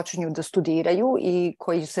put počinju da studiraju i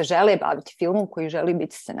koji se žele baviti filmom, koji žele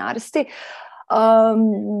biti scenaristi,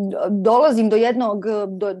 dolazim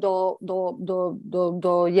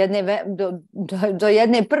do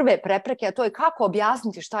jedne prve prepreke, a to je kako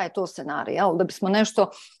objasniti šta je to scenarij. Da bismo nešto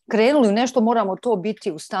krenuli u nešto, moramo to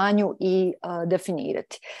biti u stanju i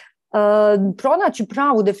definirati. Pronaći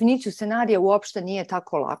pravu definiciju scenarija uopšte nije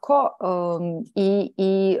tako lako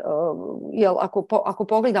ako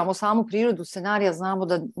pogledamo samu prirodu scenarija, znamo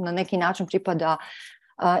da na neki način pripada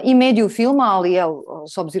i mediju filma, ali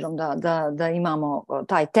s obzirom da imamo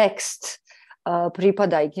taj tekst,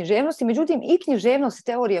 pripada i književnosti. Međutim, i književnost i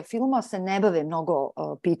teorija filma se ne bave mnogo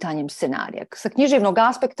pitanjem scenarija. Sa književnog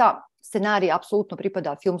aspekta scenarij apsolutno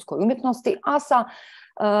pripada filmskoj umjetnosti, a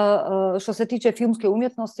što se tiče filmske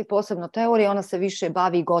umjetnosti, posebno teorije, ona se više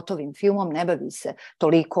bavi gotovim filmom, ne bavi se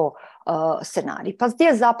toliko scenarij. Pa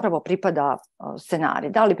gdje zapravo pripada scenarij?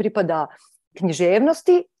 Da li pripada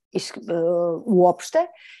književnosti uopšte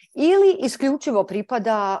ili isključivo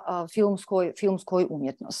pripada filmskoj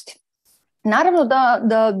umjetnosti? Naravno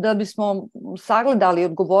da bismo sagledali i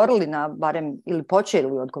odgovorili barem ili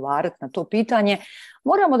počeli odgovarati na to pitanje,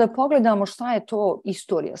 moramo da pogledamo šta je to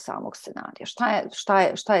istorija samog scenarija.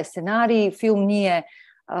 Šta je scenarij? Film nije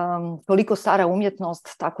toliko stara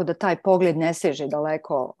umjetnost, tako da taj pogled ne seže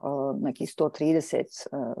daleko, nekih 130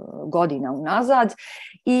 godina unazad.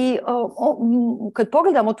 I kad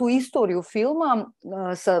pogledamo tu istoriju filma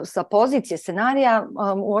sa pozicije scenarija,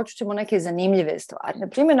 uočit ćemo neke zanimljive stvari.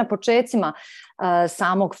 Naprimjer, na počecima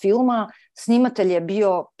samog filma snimatelj je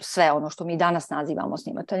bio sve ono što mi danas nazivamo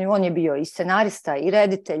snimateljem. On je bio i scenarista, i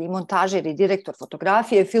reditelj, i montažer, i direktor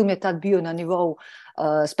fotografije. Film je tad bio na nivou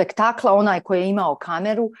spektakla. Onaj koji je imao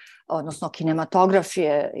kameru, odnosno kinematograf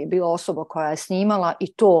je bila osoba koja je snimala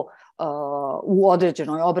i to u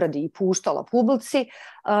određenoj obradi i puštala publici.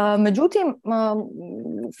 Međutim,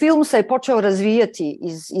 film se je počeo razvijati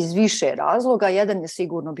iz više razloga. Jedan je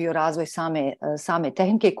sigurno bio razvoj same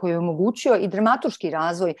tehnike koji je omogućio i dramaturški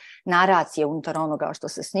razvoj naracije unutar onoga što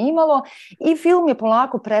se snimalo i film je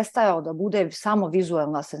polako prestajao da bude samo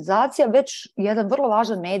vizualna senzacija, već jedan vrlo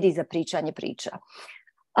važan medij za pričanje priča.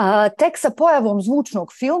 Tek sa pojavom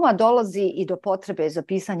zvučnog filma dolazi i do potrebe za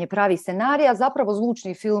pisanje pravih scenarija. Zapravo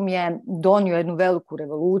zvučni film je donio jednu veliku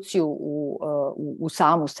revoluciju u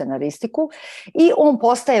samu scenaristiku i on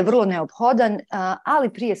postaje vrlo neophodan, ali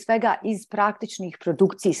prije svega iz praktičnih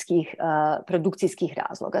produkcijskih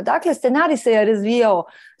razloga. Dakle, scenarij se je razvijao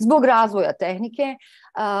zbog razvoja tehnike,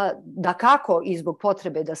 dakako i zbog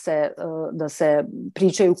potrebe da se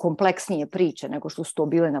pričaju kompleksnije priče nego što su to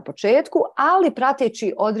bile na početku, ali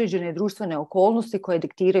prateći određene društvene okolnosti koje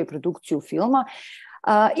diktiraju produkciju filma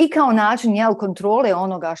i kao način kontrole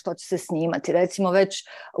onoga što će se snimati. Recimo već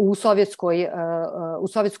u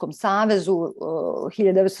Sovjetskom savezu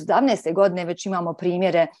 1917. godine već imamo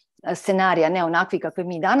primjere scenarija, ne onakvi kakve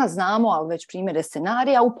mi danas znamo, ali već primjere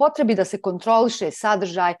scenarija u potrebi da se kontroliše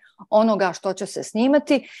sadržaj onoga što će se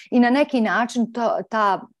snimati i na neki način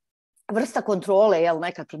ta vrsta kontrole,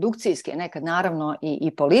 nekad produkcijske, nekad naravno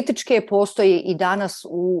i političke, postoji i danas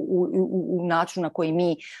u načinu na koji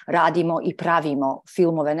mi radimo i pravimo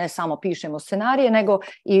filmove. Ne samo pišemo scenarije, nego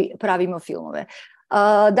i pravimo filmove.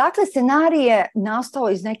 Dakle, scenarij je nastao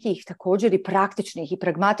iz nekih također i praktičnih i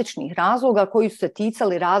pragmatičnih razloga koji su se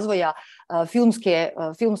ticali razvoja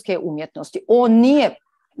filmske umjetnosti. On nije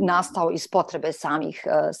nastao iz potrebe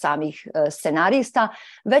samih scenarista,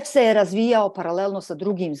 već se je razvijao paralelno sa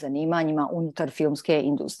drugim zanimanjima unutar filmske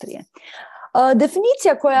industrije.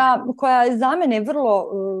 Definicija koja je za mene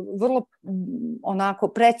vrlo onako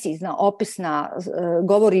precizna, opisna,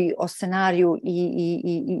 govori o scenariju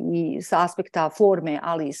i sa aspekta forme,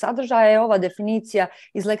 ali i sadržaja je ova definicija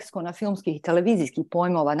iz leksikona filmskih i televizijskih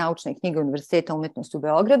pojmova Naučne knjige Univerziteta umjetnosti u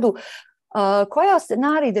Beogradu, koja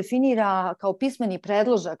scenarij definira kao pismeni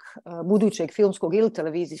predložak budućeg filmskog ili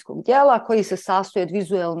televizijskog dijela koji se sastoji od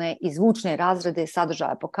vizuelne i zvučne razrade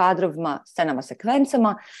sadržaja po kadrovima, scenama,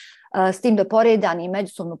 sekvencama, s tim da poredani i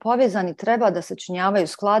međusobno povezani treba da sačinjavaju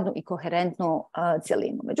skladnu i koherentnu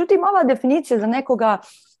cjelinu. Međutim, ova definicija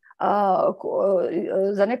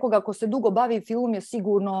za nekoga ko se dugo bavi filmom je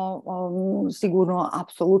sigurno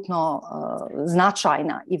apsolutno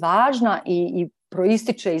značajna i važna i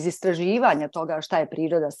proističe iz istraživanja toga šta je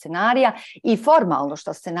priroda scenarija i formalno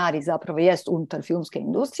šta scenarij zapravo jest unutar filmske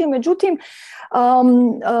industrije. Međutim,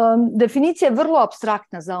 definicija je vrlo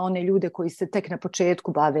apstraktna za one ljude koji se tek na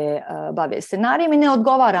početku bave scenarijem i ne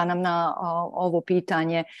odgovara nam na ovo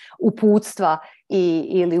pitanje uputstva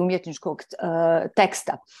ili umjetničkog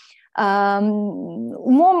teksta.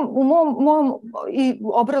 U mom i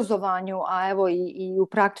obrazovanju, a evo i u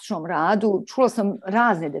praktičnom radu, čula sam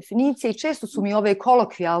razne definicije i često su mi ove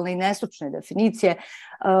kolokvijalne i nestručne definicije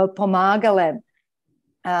pomagale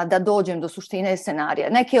da dođem do suštine scenarija.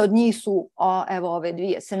 Neke od njih su, evo ove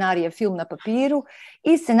dvije, scenarije film na papiru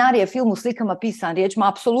i scenarije film u slikama pisan riječima,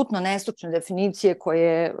 apsolutno nestručne definicije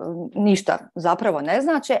koje ništa zapravo ne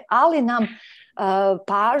znače, ali nam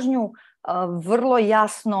pažnju vrlo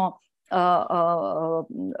jasno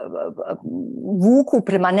vuku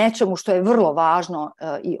prema nečemu što je vrlo važno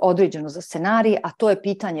i određeno za scenarij, a to je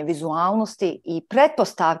pitanje vizualnosti i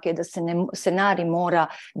pretpostavke da scenarij mora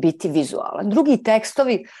biti vizualan. Drugi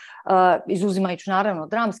tekstovi, izuzimajući naravno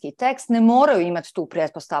dramski tekst, ne moraju imati tu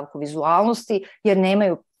pretpostavku vizualnosti jer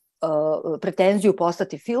nemaju pretenziju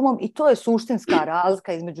postati filmom i to je suštinska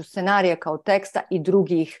razlika između scenarija kao teksta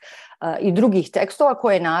i drugih tekstova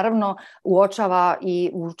koje naravno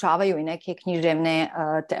uočavaju i neke književne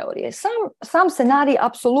teorije. Sam scenarij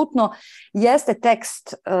apsolutno jeste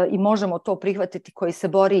tekst i možemo to prihvatiti koji se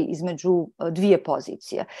bori između dvije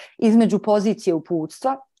pozicije. Između pozicije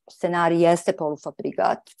uputstva, scenarij jeste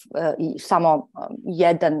polufabrikat i samo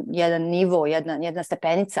jedan nivo, jedna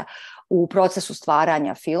stepenica u procesu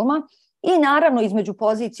stvaranja filma i naravno između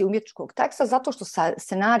pozicije umjetničkog teksta zato što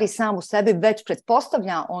scenarij sam u sebi već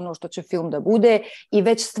pretpostavlja ono što će film da bude i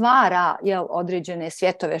već stvara određene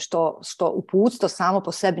svjetove što uputstvo samo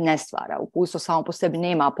po sebi ne stvara. Uputstvo samo po sebi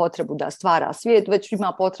nema potrebu da stvara svijet, već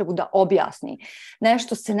ima potrebu da objasni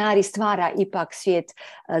nešto. Scenarij stvara ipak svijet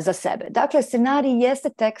za sebe. Dakle, scenarij jeste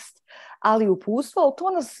tekst, ali uputstvo, ali to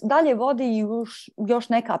nas dalje vodi i još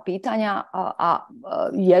neka pitanja, a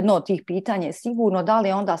jedno od tih pitanja je sigurno da li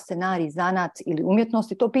je onda scenarij zanat ili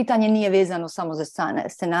umjetnosti. To pitanje nije vezano samo za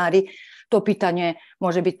scenarij, to pitanje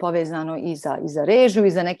može biti povezano i za režiju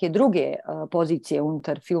i za neke druge pozicije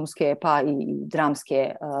unutar filmske pa i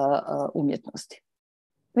dramske umjetnosti.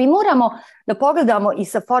 Mi moramo da pogledamo i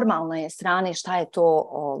sa formalne strane šta je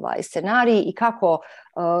to scenarij i kako,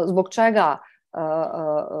 zbog čega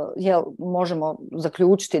možemo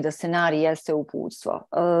zaključiti da scenarij jeste uputstvo.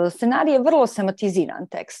 Scenarij je vrlo sematiziran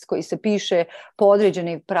tekst koji se piše po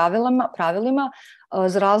određenim pravilima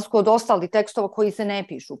za razliku od ostalih tekstova koji se ne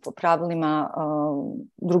pišu po pravilima,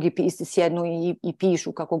 drugi pisci sjednu i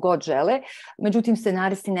pišu kako god žele. Međutim,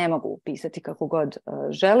 scenaristi ne mogu pisati kako god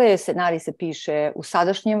žele. Scenarij se piše u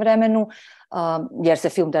sadašnjem vremenu, jer se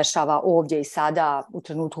film dešava ovdje i sada u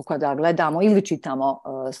trenutku kada gledamo ili čitamo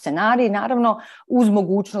scenarij, naravno uz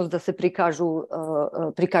mogućnost da se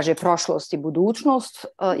prikaže prošlost i budućnost,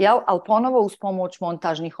 ali ponovo uz pomoć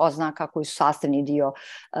montažnih oznaka koji su sastavni dio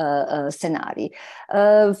scenarija.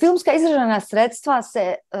 Filmska izražena sredstva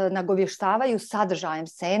se nagovještavaju sadržajem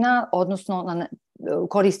scena, odnosno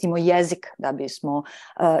koristimo jezik da bismo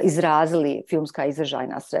izrazili filmska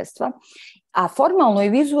izražajna sredstva. A formalno i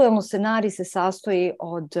vizuelno scenarij se sastoji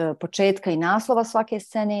od početka i naslova svake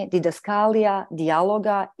scene, didaskalija,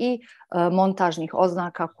 dijaloga i montažnih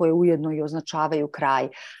oznaka koje ujedno i označavaju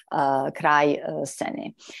kraj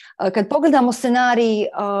scene. Kad pogledamo scenarij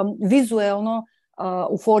vizuelno,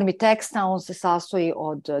 u formi teksta, on se sastoji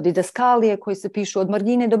od didaskalije koji se pišu od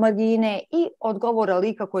margine do margine i od govora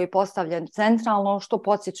lika koji je postavljen centralno, što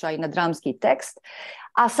podsjeća i na dramski tekst.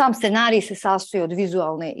 A sam scenarij se sastoji od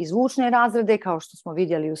vizualne i zvučne razrede, kao što smo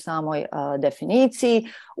vidjeli u samoj definiciji.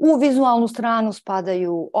 U vizualnu stranu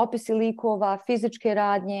spadaju opisi likova, fizičke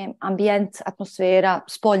radnje, ambijent, atmosfera,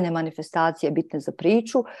 spoljne manifestacije bitne za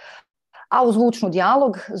priču, a u zvučnu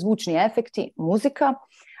dijalog, zvučni efekti, muzika.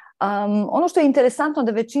 Ono što je interesantno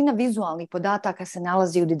da većina vizualnih podataka se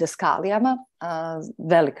nalazi u didaskalijama,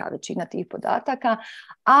 velika većina tih podataka,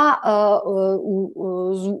 a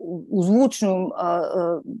u zvučnom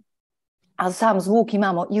a sam zvuk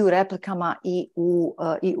imamo i u replikama i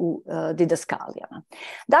u didaskalijama.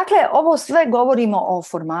 Dakle, ovo sve govorimo o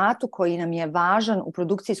formatu koji nam je važan u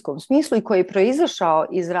produkcijskom smislu i koji je proizašao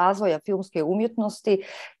iz razvoja filmske umjetnosti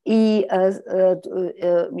i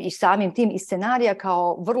samim tim i scenarija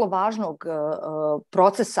kao vrlo važnog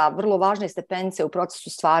procesa, vrlo važne stepenice u procesu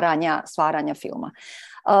stvaranja filma.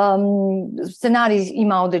 Scenarij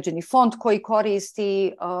ima određeni font koji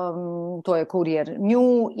koristi, to je Courier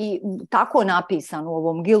New i tako napisan u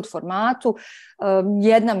ovom guild formatu.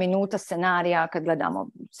 1 minuta scenarija, kad gledamo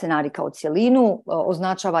scenarij kao cjelinu,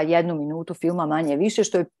 označava 1 minutu filma manje više,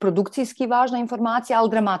 što je produkcijski važna informacija, ali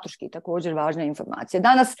dramaturški također važna informacija.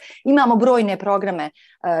 Danas imamo brojne programe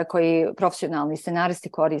koji profesionalni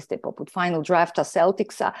scenaristi koriste, poput Final Drafta,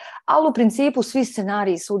 Celticsa, ali u principu svi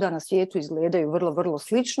scenariji svuda na svijetu izgledaju vrlo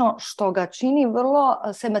slično, što ga čini vrlo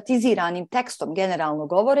sematiziranim tekstom, generalno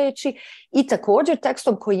govoreći, i također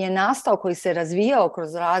tekstom koji je nastao, koji se razvijao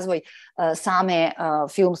kroz razvoj same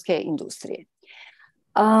filmske industrije.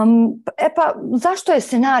 Zašto je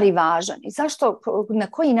scenarij važan i na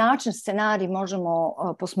koji način scenarij možemo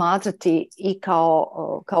posmatrati i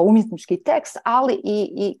kao umjetnički tekst, ali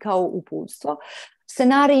i kao uputstvo?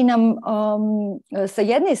 Scenarij nam sa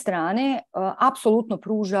jedne strane apsolutno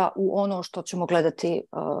pruža u ono što ćemo gledati,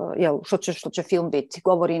 što će film biti.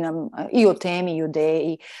 Govori nam i o temi i o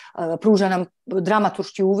ideji, pruža nam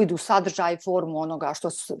dramaturški uvid u sadržaj, formu onoga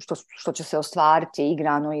što će se ostvariti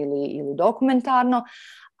igrano ili dokumentarno,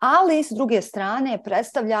 ali s druge strane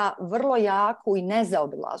predstavlja vrlo jaku i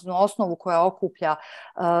nezaobilaznu osnovu koja okuplja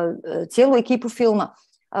cijelu ekipu filma.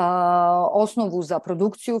 Osnovu za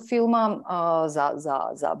produkciju filma,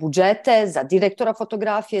 za budžete, za direktora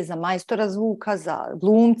fotografije, za majstora zvuka, za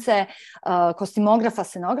glumce, kostimografa,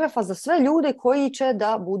 scenografa, za sve ljude koji će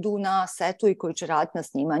da budu na setu i koji će raditi na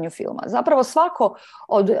snimanju filma. Zapravo svako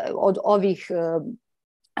od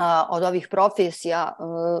ovih profesija,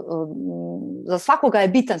 za svakoga je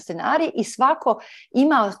bitan scenarij i svako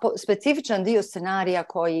ima specifičan dio scenarija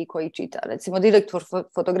koji čita. Recimo, direktor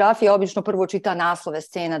fotografije obično prvo čita naslove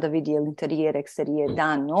scena da vidi interijer, eksterijer,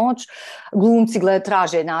 dan, noć. Glumci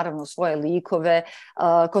traže naravno svoje likove.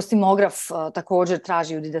 Kostimograf također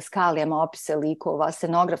traži u didaskalijama opise likova,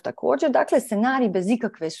 scenograf također. Dakle, scenarij bez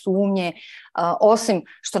ikakve sumnje, osim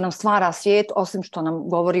što nam stvara svijet, osim što nam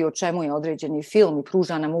govori o čemu je određeni film i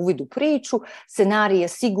pruža nam uvid u priču, scenarij je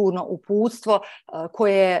sigurno uputstvo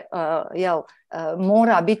koje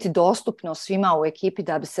mora biti dostupno svima u ekipi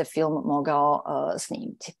da bi se film mogao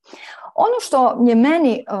snimiti. Ono što je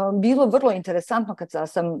meni bilo vrlo interesantno kad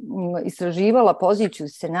sam istraživala poziciju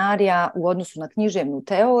scenarija u odnosu na književnu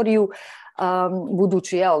teoriju,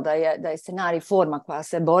 budući da je scenarij forma koja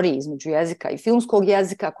se bori između jezika i filmskog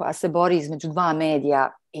jezika, koja se bori između dva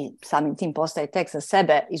medija i samim tim postaje tekst za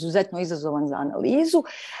sebe izuzetno izazovan za analizu.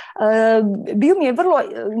 Bio mi je vrlo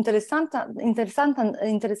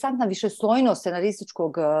interesantna višeslojnost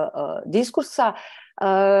scenarističkog diskursa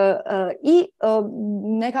i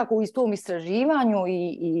nekako u tom istraživanju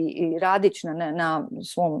i radić na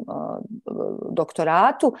svom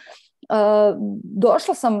doktoratu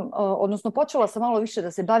došla sam, odnosno počela sam malo više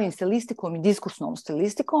da se bavim stilistikom i diskursnom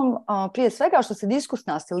stilistikom, prije svega što se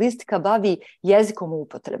diskursna stilistika bavi jezikom u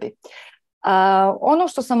upotrebi. Ono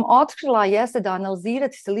što sam otkrila jeste da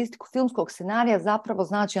analizirati stilistiku filmskog scenarija zapravo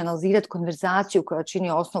znači analizirati konverzaciju koja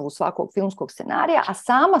čini osnovu svakog filmskog scenarija, a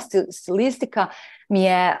sama stilistika mi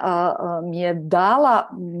je dala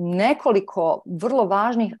nekoliko vrlo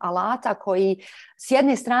važnih alata koji s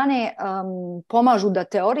jedne strane pomažu da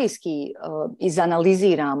teorijski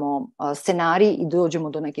izanaliziramo scenarij i dođemo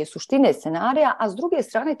do neke suštine scenarija, a s druge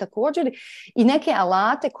strane također i neke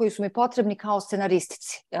alate koji su mi potrebni kao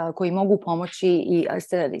scenaristici, koji mogu pomoći i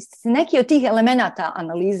scenaristici. Neki od tih elemenata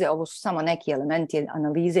analize, ovo su samo neki elementi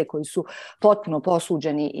analize koji su potpuno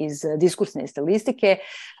posuđeni iz diskursne stilistike,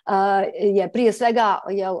 je prije svega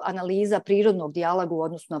analiza prirodnog dijaloga u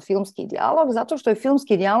odnosu na filmski dijalog, zato što je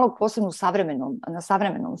filmski dijalog posebno na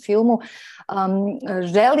savremenom filmu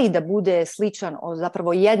želi da bude sličan,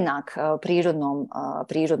 zapravo jednak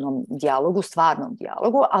prirodnom dijalogu, stvarnom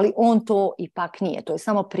dijalogu, ali on to ipak nije. To je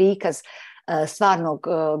samo prikaz stvarnog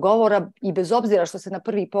govora i bez obzira što se na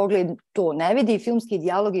prvi pogled to ne vidi, filmski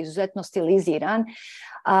dijalog je izuzetno stiliziran.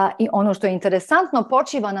 I ono što je interesantno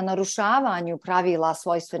počiva na narušavanju pravila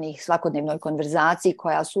svojstvenih svakodnevnoj konverzaciji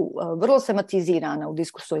koja su vrlo sematizirana u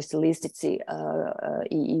diskursovoj stilistici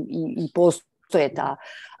i postoje ta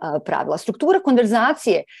pravila. Struktura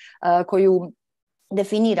konverzacije koju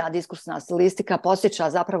definira diskursna stilistika podsjeća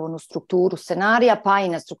zapravo na strukturu scenarija pa i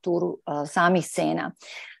na strukturu samih scena.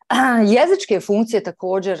 Jezičke funkcije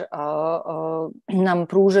također nam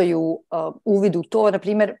pružaju uvid u to. Na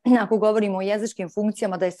primjer, ako govorimo o jezičkim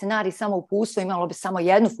funkcijama, da je scenarij samo uputstvo, imalo bi samo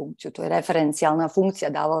jednu funkciju, to je referencijalna funkcija,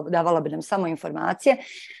 davala bi nam samo informacije.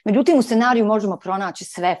 Međutim, u scenariju možemo pronaći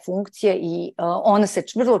sve funkcije i one se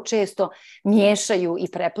vrlo često miješaju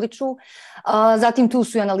i prepliču. Zatim tu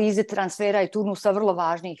su i analize transfera i turnusa, vrlo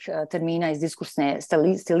važnih termina iz diskursne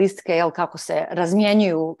stilistike,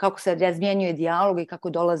 kako se razmjenjuje dijalog i kako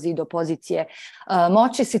dolazi do pozicije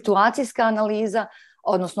moći, situacijska analiza,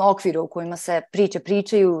 odnosno okvira u kojima se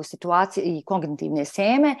pričaju, situacije i kognitivne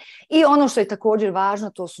teme. I ono što je također važno,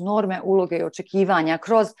 to su norme, uloge i očekivanja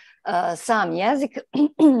kroz sam jezik.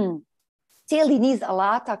 Cijeli niz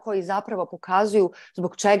alata koji zapravo pokazuju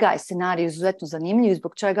zbog čega je scenarij izuzetno zanimljiv,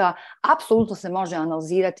 zbog čega apsolutno se može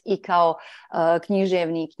analizirati i kao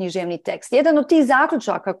književni tekst. Jedan od tih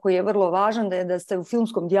zaključaka koji je vrlo važan je da se u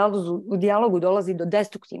filmskom dijalogu dolazi do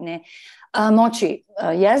destruktivne moći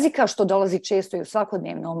jezika, što dolazi često i u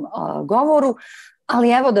svakodnevnom govoru.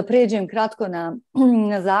 Ali evo da pređem kratko na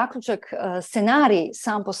zaključak. Scenarij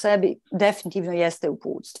sam po sebi definitivno jeste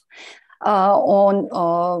uputstvo.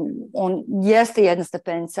 On jeste jedna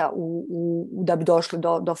stepenica da bi došli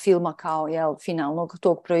do filma kao finalnog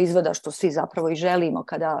tog proizvoda, što svi zapravo i želimo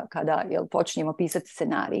kada počinjemo pisati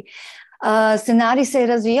scenarij. Scenarij se je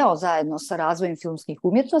razvijao zajedno sa razvojem filmskih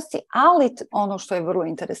umjetnosti, ali ono što je vrlo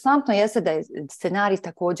interesantno jeste da je scenarij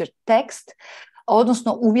također tekst,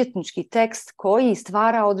 odnosno umjetnički tekst koji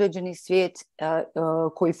stvara određeni svijet,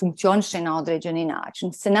 koji funkcioniše na određeni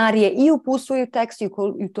način. Scenarij je i uputstvo u tekstu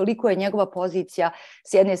i toliko je njegova pozicija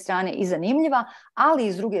s jedne strane i zanimljiva, ali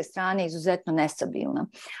i s druge strane izuzetno nestabilna.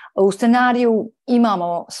 U scenariju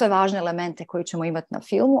imamo sve važne elemente koje ćemo imati na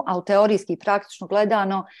filmu, ali teorijski i praktično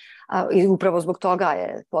gledano, i upravo zbog toga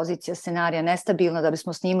je pozicija scenarija nestabilna. Da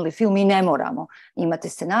bismo snimili film i ne moramo imati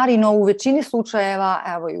scenarij, no u većini slučajeva,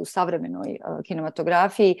 evo i u savremenoj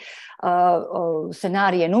kinematografiji,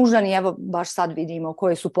 scenarij je nužan i evo baš sad vidimo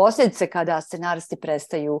koje su posljedice kada scenaristi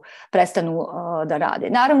prestanu da rade.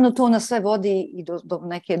 Naravno, to nas sve vodi i do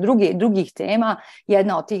neke drugih tema.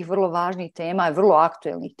 Jedna od tih vrlo važnih tema, vrlo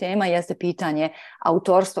aktuelnih tema, jeste pitanje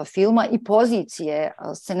autorstva filma i pozicije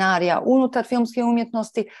scenarija unutar filmske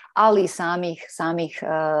umjetnosti, ali i samih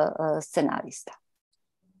scenarista.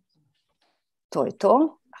 To je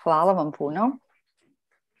to. Hvala vam puno.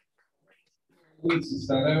 Ulici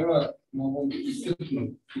Sarajeva na ovom iscrpnom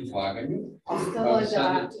izlaganju.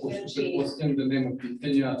 Pretpostavljam da nema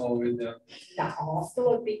pitanja. Da,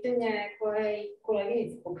 ostalo pitanje koje je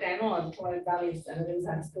koleginica pokrenula, to je da li je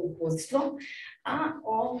zaista uputstvo. A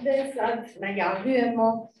ovde sad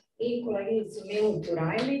najavljujemo i koleginicu Milu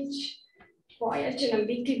Turajlić, koja će nam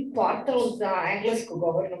biti portal za englesko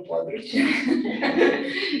govorno područje,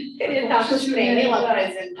 jer je tako spremila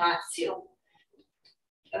prezentaciju.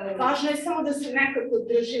 Važno je samo da se nekako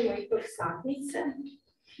držimo ipak satnice.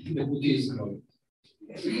 Da budi izgromno.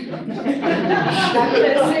 Dakle,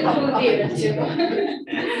 se kludirat ćemo.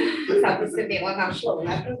 Sad bi se bila našla u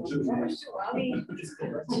napravnom pomoću, ali...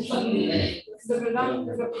 Dobar dan,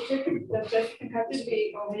 za početak da čestitam katedri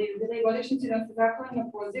jubilej godišnjici, da se zahvalim na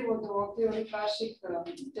pozivu da u okviru ovih vaših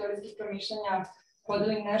teorijskih promišljanja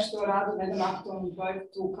podelim nešto o radu na jednom aktualnom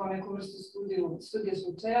projektu kao neku vrstu studije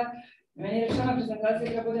slučaja. Meni je rečena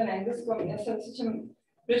prezentacija treba bude na engleskom, ja sad osjećam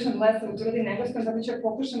prilično blesa da to radi na engleskom, zato ću ja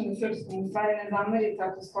pokušam na srpskom, u stvari ne zamerite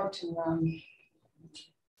ako skočim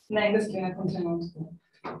na engleski u nekom trenutku.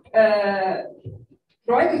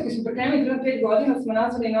 Projekat koji smo pokrenuli prema 5 godina smo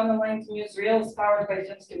nazvali Non-Online Newsreels Powered by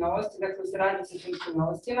filmske novosti, dakle u saradnji sa filmskim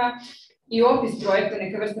novostima. I opis projekta,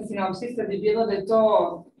 neka vrsta sinopsisa, bi bilo da je to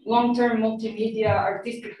long-term multimedia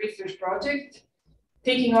artistic research project,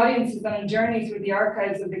 taking audiences on a journey through the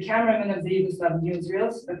archives of the cameramen of the Yugoslav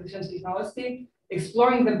newsreels, dakle filmskih novosti,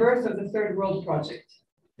 exploring the birth of the Third World Project.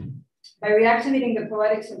 By reactivating the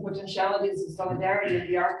poetics and potentialities of solidarity of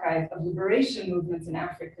the archive of liberation movements in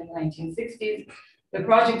Africa in the 1960s, the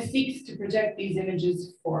project seeks to project these images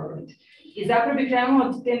forward. I zapravo bi krenulo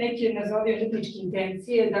od te neke nazovi umjetničke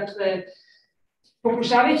intencije, dakle,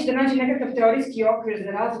 pokušavajući da nađe nekakav teorijski okvir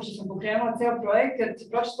za razvoj, što sam pokrenula ceo projekat,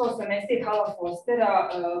 pročitala sam esej Hala Fostera,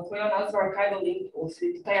 koji on nazvao Archival Impulse,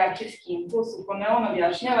 taj arhivski impuls, u kome on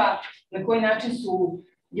objašnjava na koji način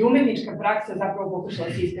je umetnička praksa zapravo pokušala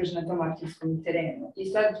se iskaže na tom arhivskom terenu. I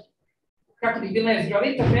sad, kako bih bila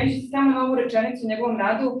jezgrovita, krenući se samo na ovu rečenicu u njegovom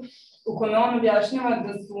radu, u kome on objašnjava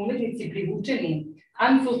da su umetnici privučeni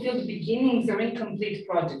unfulfilled beginnings or incomplete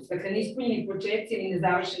projects, dakle neispunjeni početci ili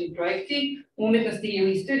nezavršeni projekti u umetnosti i u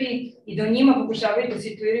istoriji i da u njima pokušavaju da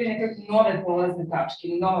situiraju nekakve nove polazne tačke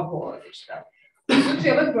ili nova polazišta. U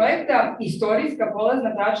slučaju ovog projekta, istorijska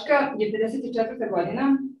polazna tačka je 54. godina,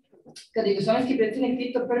 kada je jugoslovenski predsjednik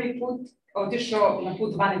Tito prvi put otišao na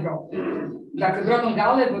put van Evrope. Dakle, brodom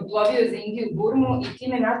Galeb odplovio za Indiju, Burmu i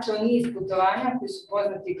time načeo niz putovanja koji su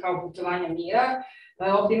poznati kao putovanja mira.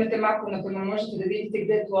 Ovdje imate mapu na kojoj možete da vidite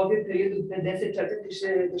gde je plovio periodu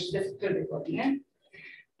 54. do 61. godine.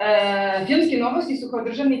 Filmske novosti su kao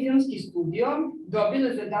državni filmski studio dobile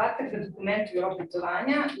zadatak da dokumentuju ova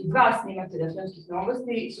putovanja i 2 snimatelja filmskih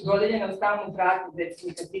novosti su dodeljene od stalnu pratnju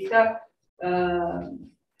predsjednika Tita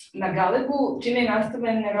na Galebu, čime je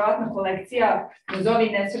nastavljena nevjerovatna kolekcija nazovi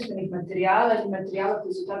nesvrstanih materijala ili materijala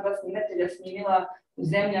koji su ta 2 snimatelja snimila u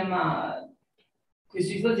zemljama koji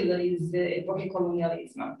su izlazile iz epoke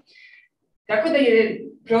kolonijalizma. Tako da je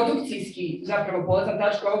produkcijski zapravo polazna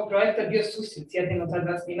tačka ovog projekta bio susret s jednim od ta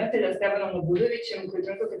 2 snimatelja, Stevanom Lobudovićem, koji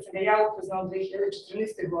trenutno kad sam ga ja upoznala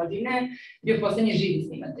 2014. godine, bio poslednji živi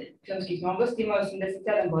snimatelj filmskih novosti, imao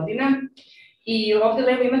 87 godina. I ovde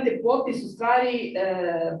levo imate popis u stvari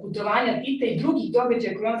putovanja Tita i drugih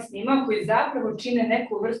događaja koje on snima, koji zapravo čine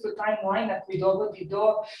neku vrstu timeline-a koji dovodi do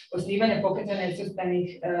osnivanja pokreta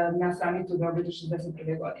nesvrstanih na samitu u Beogradu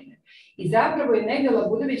 61. godine. I zapravo je Negdje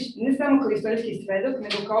Lobudović, ne samo kao istorijski svedok,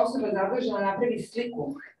 nego kao osoba zadužena napravi sliku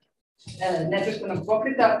nesvrstanog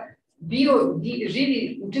pokreta, bio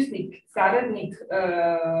živi učesnik, saradnik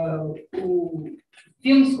u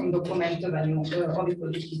filmskom dokumentovanju ovih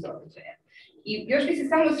političkih događaja. I još bi se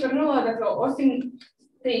samo osvrnula, dakle, osim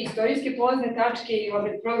te istorijske polazne tačke i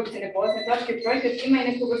ove produkcijne polazne tačke, projekat ima i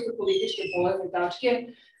neku vrstu političke polazne tačke,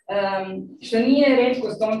 što nije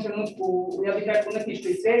retkost u ovom trenutku u, ja bih rekla,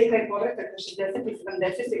 umetničkoj sferi, taj povratak na 60. i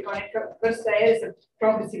 70. kao neka vrsta ere sa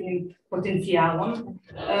progresivnim potencijalom.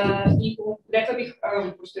 I rekla bih,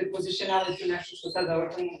 pošto je pozicionaliti nešto što sada,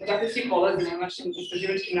 dakle, svi polaze na našim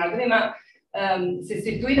istraživačkim radovima, se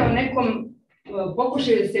situira u nekom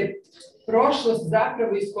pokušaju da se prošlost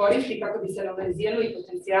zapravo iskoristi kako bi se analizirali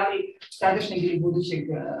potencijali sadašnjeg ili budućeg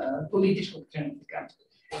političkog trenutka.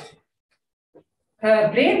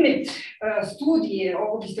 Predmet studije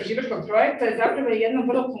ovog istraživačkog projekta je zapravo jedna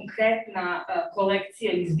vrlo konkretna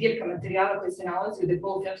kolekcija ili zbirka materijala koja se nalazi u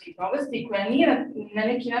depou filmskih novosti, koja nije na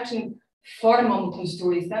neki način formalno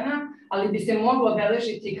konstruisana, ali bi se moglo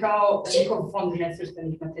obeležiti kao njihov fond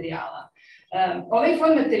nesvrstanih materijala. Ovaj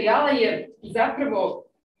fond materijala je zapravo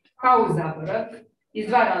kao zaborav iz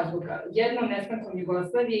 2 razloga. Jednom, nestankom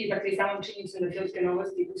Jugoslavije, dakle i samom činjenicom da filmske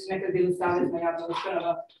novosti koji su nekad bili savezna javna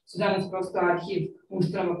ustanova su danas prosto arhiv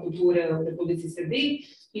ustanova kulture u Republici Srbiji.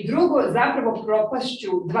 I drugo, zapravo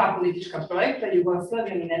propašću 2 politička projekta,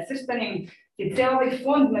 Jugoslavijom i nesvrstanim, je ceo ovaj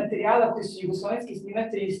fond materijala koji su jugoslovenski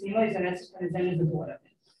snimatelji snimali za nesvrstane zemlje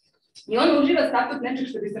zaboravljene. I on uživa statut nečeg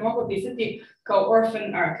što bi se moglo pisati kao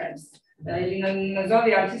orphan archives, ili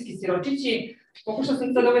nazovi arhivski siročići. Pokušala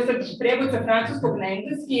sam sad ovaj prevod sa francuskog na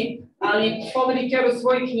engleski, ali Paul Ricoeur u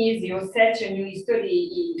svojoj knjizi o sećanju, istoriji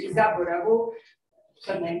i zaboravu,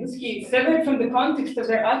 sad na engleski, severed from the context of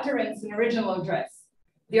their utterance and original address,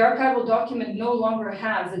 the archival document no longer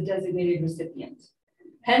has a designated recipient.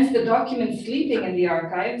 Hence, the document sleeping in the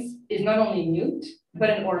archives is not only mute, but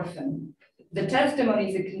an orphan. The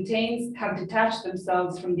testimonies it contains have detached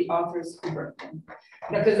themselves from the authors who wrote them.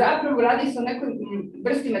 Dakle, zapravo radi se o nekoj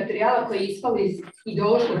vrsti materijala koja je ispala iz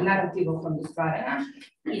ideološkog narativa u fondu stvarana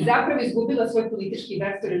i zapravo izgubila svoj politički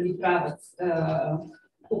vektor ili pravac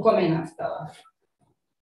u kome je nastala.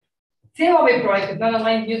 Cijel ovaj projekat,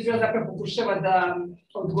 Non-Aligned Newsreel, zapravo pokušava da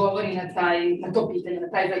odgovori na to pitanje, na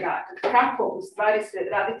taj zadatak. Kako u stvari se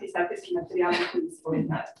raditi s arhivskim materijalom koji je svoj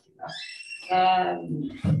narativa.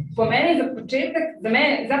 Po meni, za početak,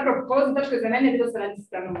 zapravo polazna tačka za mene je bila saradnja sa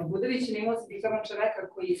Stevanom Lobudovićem, imala sam izvaran čoveka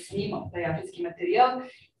koji je snimao taj arhivski materijal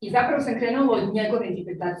i zapravo sam krenula od njegove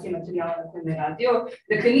interpretacije materijala na kojem je radio.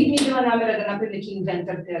 Dakle, niti mi je bila namera da napravim neki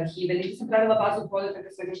inventar te arhive, niti sam pravila bazu podataka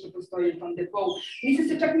svega što postoji u tom depou. Nisam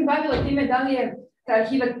se čak ni bavila time da li je ta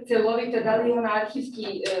arhiva celovita, da li je ona arhivski,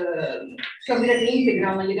 kao bi rekla,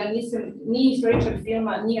 integralna, jer ja nisam ni istoričar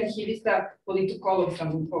filma, ni arhivista, politikolog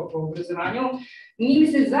sam po obrazovanju.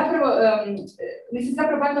 Nisam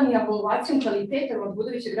zapravo bavila ni evaluacijom kvaliteta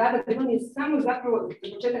Lobudovićeg rada, bilo mi je samo zapravo za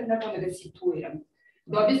početak nekako da ga situiram,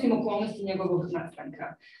 da objasnim okolnosti njegovog nastanka.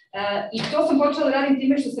 I to sam počela da radim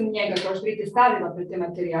time što sam njega, kao što vidite, stavila pred te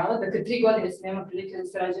materijale, dakle 3 godine sam imala prilike da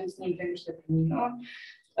sarađujem s njim prema što je preminuo,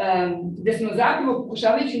 gde smo zapravo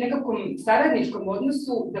pokušavajući nekakvom saradničkom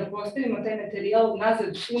odnosu da postavimo taj materijal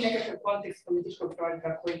nazad u nekakav kontekst političkog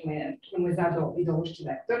projekta koji mu je zadao ideološki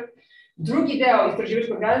vektor. Drugi deo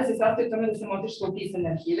istraživačkog rada se sastoji tome da sam otišla u pisane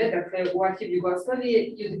arhive, dakle u arhiv Jugoslavije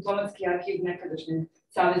i u diplomatski arhiv nekadašnjeg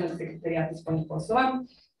Saveznog sekretarijata spoljnih poslova.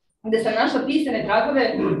 gde sam našla pisane tragove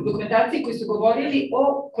dokumentacije koji su govorili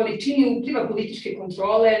o količini upliva političke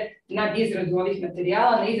kontrole nad izradu ovih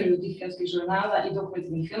materijala, na izradu tih filmskih žurnala i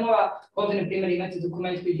dokumentarnih filmova. Ovde, na primjer, imate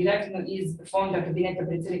dokument koji je direktno iz fonda kabineta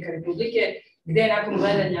predsjednika Republike, gde nakon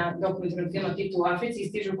gledanja dokumentarnog filma Tito u Africi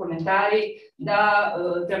stižu komentari da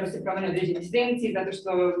treba se promene određeni snimci, zato što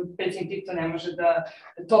predsjednik Tito ne može da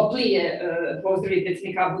toplije pozdravi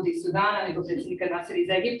predsjednika Abuda iz Sudana, nego predsjednika Nasera iz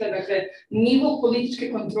Egipta. Dakle, nivo političke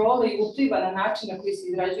kontrole i upliva na način na koji se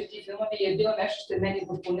izrađuju ti filmovi je bilo nešto što je meni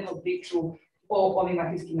potpunilo priču o ovim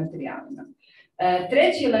arhivskim materijalima.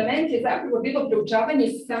 Treći element je zapravo bilo proučavanje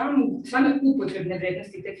same upotrebne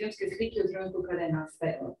vrednosti te filmske slike u trenutku kada je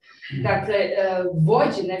nastajalo. Dakle,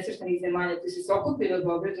 vođe nesvrstanih zemalja koji su se okupili u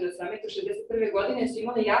Beogradu na samitu 61. godine su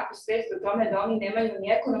imali jako svest o tome da oni nemaju ni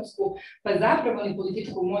ekonomsku, pa zapravo ni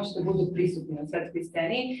političku moć da budu prisutni na svetskoj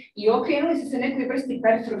sceni i okrenuli su se nekoj vrsti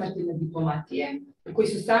performativne diplomatije, koji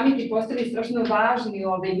su samiti postali strašno važni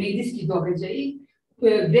medijski događaji,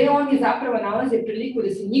 gde oni zapravo nalaze priliku da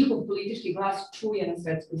se njihov politički glas čuje na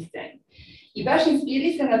svetskoj sceni. I baš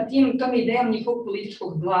inspirisana tom idejom njihovog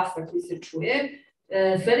političkog glasa koji se čuje,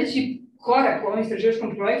 sledeći korak u ovom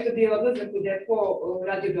istraživačkom projektu bio odlazak u depo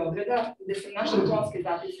Radio Beograda, gde sam našla tonske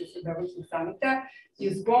zapise sa Beogradskog samita i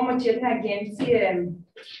uz pomoć jedne agencije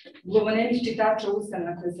glovonemih čitača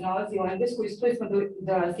usana koja se nalazi u Engleskoj, uspeli smo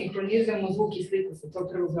da sinhronizujemo zvuk i sliku sa tog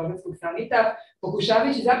prvog Beogradskog samita,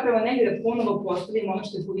 pokušavajući zapravo negdje da ponovo postavimo ono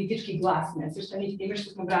što je politički glas nesvrstanih, time što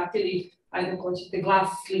smo vratili, ajde ako hoćete, glas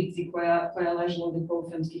slici koja ležala u depo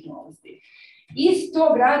filmskih novosti. Iz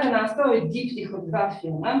tog rada nastao je diptih od 2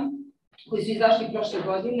 filma, koji su izašli prošle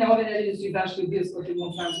godine. Ove nedelje su izašli u bioskopima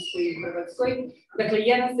u Francuskoj i Hrvatskoj. Dakle,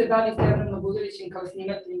 jedan se bavi Stjepanom Budovićem kao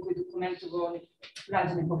snimateljem koji dokumentovao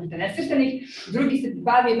rađene pokreta nesvrstanih, drugi se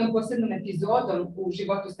bavi jednom posebnom epizodom u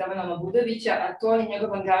životu Stjepana Budovića, a to je njegov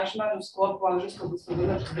angažman u sklopu Alžirskog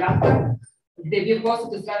oslobodilačkog rata, gde je bio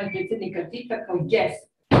poslat od strane predsjednika Tita kao gest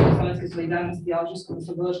slovenske solidarnosti i Alžirskom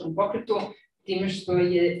oslobodilačkom pokretu, time što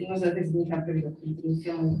je Inozatek za njih napravio dokumentarni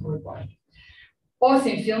film u ovoj borbi.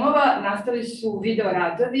 Osim filmova, nastali su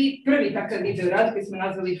videoradovi. Prvi takav videorad koji smo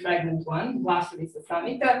nazvali Fragment 1, glasovi sa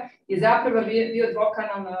samita, je zapravo bio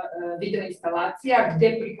dvokanalna videoinstalacija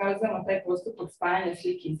gde prikazujemo taj postupak spajanja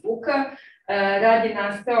slike i zvuka. Rad je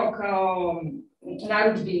nastao kao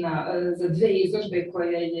narudžbina za 2 izložbe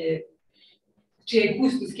čija je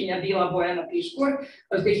kustuskinja bila Bojana Piškor,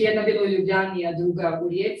 od kojih je jedna bila u Ljubljani, a druga u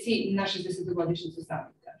Rijeci, na 60-godišnjicu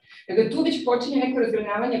samita. Dakle, tu već počinje neko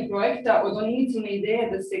razgranavanje projekta od one inicijalne ideje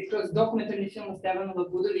da se kroz dokumentarni film o Stjepanu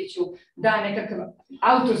Budoviću da nekakav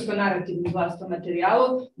autorsko-narativni glas tom materijalu,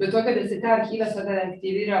 do toga da se ta arhiva sada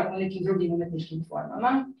aktivira u nekim drugim umetničkim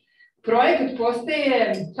formama. Projekat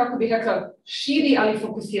postaje, kako bih rekla, širi, ali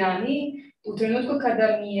fokusiraniji, u trenutku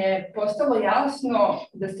kada mi je postalo jasno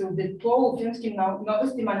da se u depovu filmskim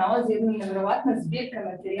novostima nalazi jedna nevjerovatna zbirka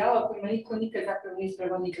materijala o kojima niko nikad zapravo nije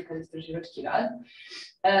ispravao nikakav istraživački rad.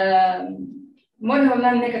 Moram vam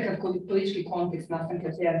nam nekakav politički kontekst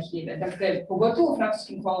nastanka te arhive. Dakle, pogotovo u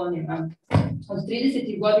francuskim kolonijama, od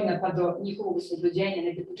 30. godina pa do njihovog oslobođenja,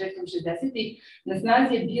 negde početkom 60. na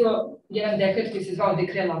snazi je bio jedan dekret koji se zvao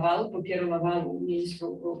Dekret Laval, po Pieru Lavalu, ministru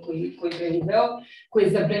koji ga je uveo, koji je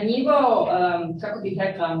zabranjivao, kako bih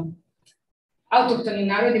rekla, autohtonim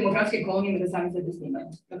narodima u francuske kolonijama da sami sebe snimaju.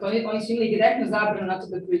 Dakle, oni su imali direktno zabranu na to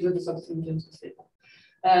da proizvode sopstvenu filmsku sliku.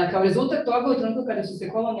 Kao rezultat toga, u trenutku kada su se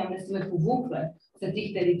kolonijalne sile povukle sa tih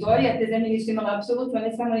teritorija, te zemlje nisu imale apsolutno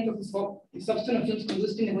ne samo nikakvu sopstvenu filmsku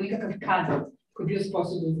industriju, nego nikakav kadar koji je bio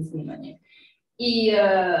sposoban za snimanje. I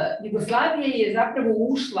Jugoslavija je zapravo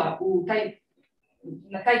ušla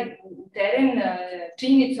na taj teren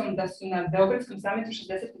činjenicom da su na Beogradskom samitu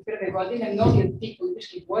 61. godine mnogi od tih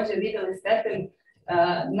političkih vođa videli stepen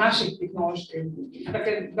našeg tehnološkog.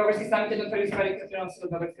 Dakle, Beogradski samit je jedno prvi stvari koje je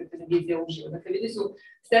prenosila Beogradska televizija uživo. Dakle, vidi su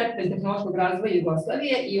stepen tehnološkog razvoja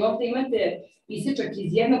Jugoslavije i ovde imate isječak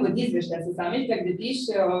iz jednog od izveštaja sa samita gde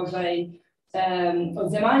piše od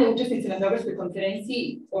zemalja učesnice na Beogradskoj konferenciji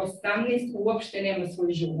 18 uopšte nema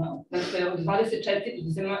svoj žurnal. Dakle, od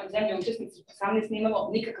 24 zemlje učesnice 18 nije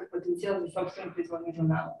imalo nikakav potencijal za sopstvenu proizvodnju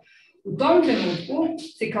žurnala. U tom trenutku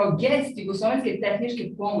se kao gest jugoslovenske tehničke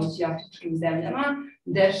pomoći afričkim zemljama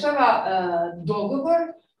dešava dogovor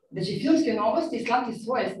da će filmske novosti slati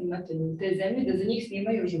svoje snimatelje u te zemlje, da za njih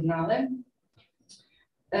snimaju žurnale,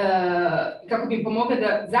 kako bi im pomogla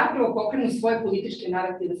da zapravo pokrenu svoje političke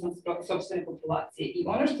narative za sopstvene populacije. I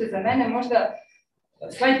ono što je za mene možda,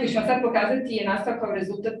 slajd koji ću vam sad pokazati je nastao kao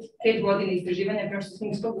rezultat 5 godina istraživanja, prema što sam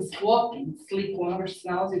uspela da sklopim sliku onoga što se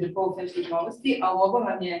nalazi u depovu filmskih novosti, a ovo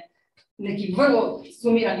vam je neki vrlo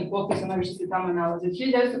sumirani popis onoga što se tamo nalaze.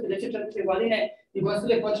 1954. godine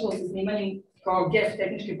Jugoslavija je počela sa snimanjem kao gest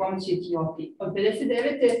tehničke pomoći Etiopiji. Od 59.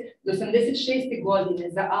 do 86. godine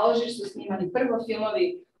za Alžir su snimani prvo filmovi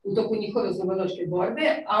u toku njihove oslobodilačke borbe,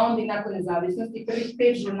 a onda i nakon nezavisnosti prvih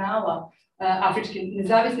 5 žurnala afričke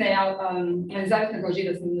nezavisnog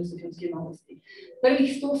Alžira snimili su filmske novosti. Prvih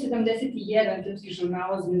 171 filmskih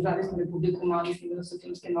žurnala za nezavisnu Republiku Mali snimili su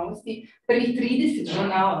filmske novosti. Prvih 30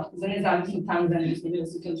 žurnala za nezavisnu Tanzaniju snimili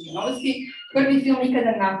su filmske novosti. Prvi film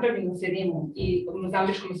ikada napravljen u Serimu i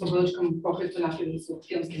mozambičkom oslobodilačkom pokretu napravili su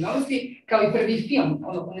filmske novosti, kao i prvi film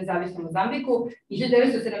o nezavisnom Mozambiku.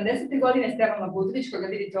 1970. godine Stevan Labudović, koga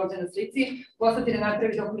vidite ovde na slici, poslati da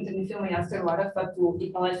napravi dokumentarni film o Jaseru Arafatu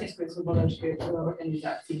i palestinskoj oslobodilačkoj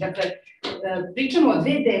organizaciji. Dakle, pričamo o 2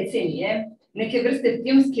 decenije neke vrste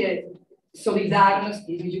filmske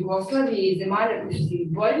solidarnosti između Jugoslavije i zemalja koji su se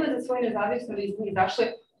borili za svoju nezavisnost i iz njih izašle,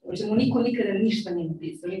 o čemu niko nikada ništa nije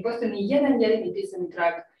napisao. Nije postoji ni jedan jedini pisani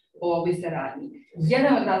trag o ovoj saradnji.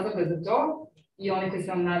 Jedan od razloga za to, i one koje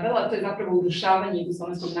sam vam navela, to je zapravo urušavanje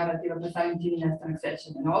jugoslovenskog narativa, pa samim tim i nestanak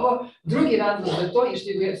sećanja na ovo. Drugi razlog za to je što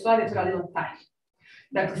je Jugoslavija to radila tajno.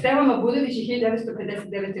 Dakle, Stevan Labudović je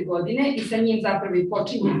 1959. godine i sa njim zapravo i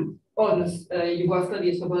počinje odnos Jugoslavije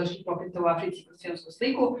i oslobodilačkih pokreta u Africi kroz filmsku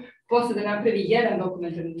sliku, posle da napravi jedan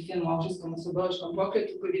dokumentarni film o alžirskom oslobodilačkom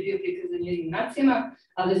pokretu koji bi bio prikazan Ujedinjenim nacijama,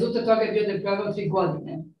 a rezultat toga je bio da je proveo 3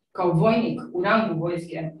 godine kao vojnik u rangu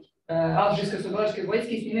vojske, alžirske oslobodilačke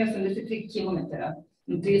vojske, i snimio 83 km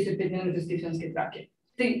na 35-minutarske filmske trake.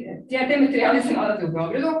 Te materijali se nalaze u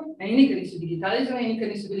Beogradu, a i nikad nisu digitalizovani, nikad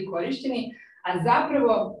nisu bili korišćeni, a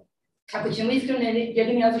zapravo, ako ćemo iskreno,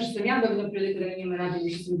 jedini razlog što sam ja dobila priliku da na njima radim,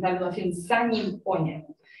 što sam pravila film sa njim o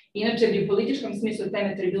njemu. Inače bi u političkom smislu taj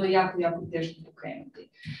materijal bilo jako, jako teško pokrenuti.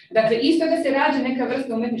 Dakle, isto da se rađe neka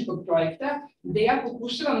vrsta umetničkog projekta, gde ja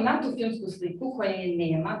pokušavam na tu filmsku sliku, koja je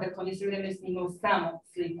nema, dakle on je sve vreme snimao samo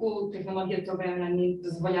sliku, tehnologija tog vremena nije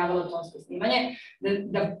dozvoljavala tonsko snimanje,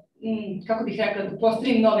 kako bih rekla, da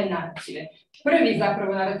postavim nove narative. Prvi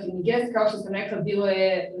zapravo narativni gest, kao što sam rekla, bilo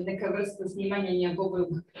je neka vrsta snimanja njegovog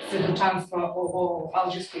svedočanstva o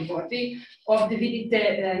alžirskoj borbi. Ovde vidite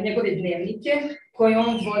njegove dnevnike koje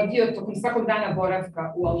on vodio tokom svakog dana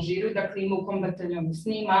boravka u Alžiru, dakle ima u kom bataljon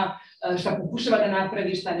snima, šta pokušava da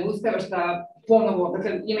napravi, šta ne uspeva, šta ponovo,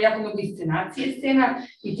 dakle ima jako mnogo inscenacije scena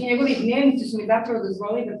i ti njegovi dnevnici su mi zapravo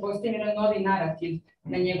dozvolili da postavim jedan novi narativ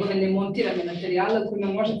na njegove nemontirane materijale u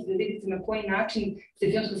kojima možete da vidite na koji način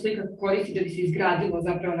se filmska slika koristi da bi se izgradilo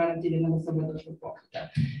zapravo narativ jednog oslobodilačkog pokreta.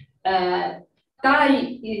 Taj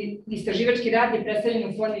istraživački rad je predstavljen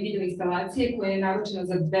u formi video instalacije koja je naručena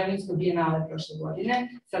za Berlinsko bijenale prošle godine,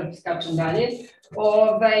 sad skačem dalje.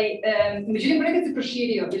 Međutim, projekat se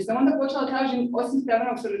proširio, jer sam onda počela da tražim, osim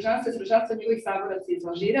Stevanovog svedočanstva njegovih saboraca iz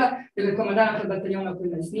Alžira, dakle komandanata bataljona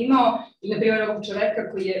kojima je snimao, i na primjer ovog čoveka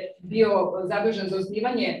koji je bio zadužen za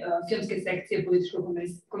osnivanje filmske sekcije političkog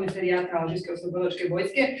komisarijata Alžirske oslobodilačke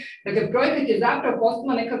vojske. Dakle, projekat je zapravo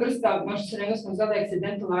postala neka vrsta, možda se engleskom zove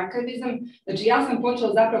accidental archivizam. Znači, ja sam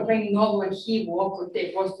počela zapravo praviti novu arhivu oko te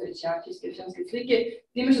postojeće arhivske filmske slike,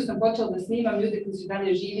 time što sam počela da snimam ljude koji su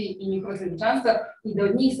dalje živi i njihova svedočanstva i da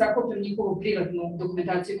od njih sakupljam njihovu privatnu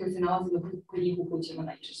dokumentaciju koja se nalazi kod njih u kućama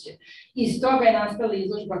najčešće. Iz toga je nastala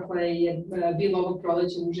izložba koja je bila ovog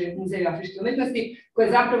proleća u Muzeju afričke umetnosti,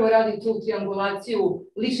 koja zapravo radi tu triangulaciju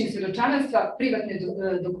ličnih svedočanstva, privatne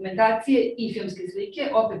dokumentacije i filmske slike,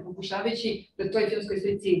 opet pokušavajući da toj filmskoj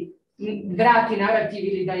slici vrati narativ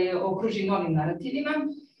ili da je okruži novim narativima.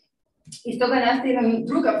 Iz toga nastaje jedna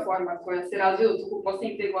druga forma koja se razvila u toku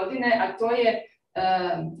poslednjih 2 godine, a to je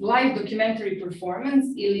live documentary performance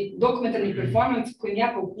ili dokumentarni performance kojim ja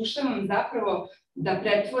pokušavam zapravo da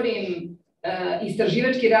pretvorim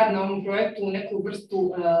istraživački rad na ovom projektu u neku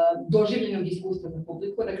vrstu doživljenog iskustva za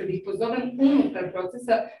publiku, dakle da ih pozovem unutar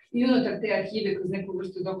procesa i unutar te arhive kroz neku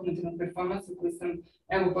vrstu dokumentarnog performansa koju sam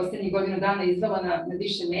evo poslednjih godina dana izvela na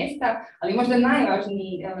više mesta, ali možda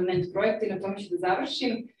najvažniji element projekta, i na tome ću da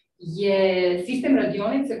završim, je sistem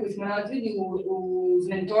radionice koji smo razvili uz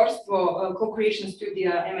mentorstvo Co-Creation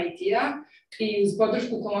studija MIT-a i uz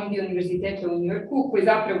podršku Columbia univerziteta u Njujorku, koji je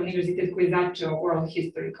zapravo univerzitet koji je začeo oral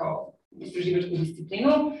history kao istraživačku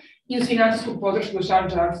disciplinu, i uz finansijsku podršku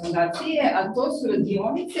Sharjah Arts fondacije, a to su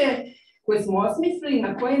radionice koje smo osmislili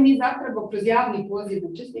na koje mi zapravo kroz javni poziv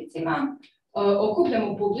učesnicima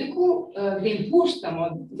okupljamo publiku, gde im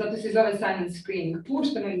puštamo, zato se zove silent screening,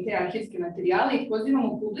 puštamo im te arhivske materijale i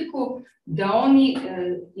pozivamo publiku da oni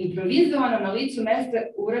improvizovano na licu mesta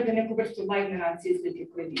urade neku vrstu live naracije slike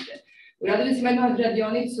koje vide. Uradili smo jednu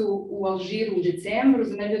radionicu u Alžiru u decembru,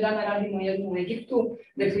 za nedelju dana radimo jednu u Egiptu.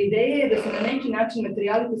 Dakle, ideja je da se na neki način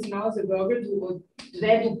materijali koji se nalaze u Beogradu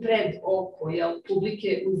odvedu pred oko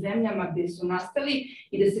publike u zemljama gde su nastali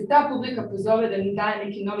i da se ta publika pozove da im daje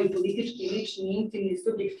neki novi politički, lični, intimni,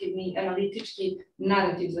 subjektivni, analitički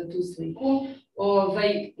narativ za tu sliku.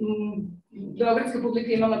 Beogradska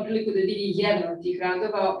publika imala priliku da vidi jedan od tih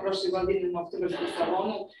radova prošle godine na oktobarskom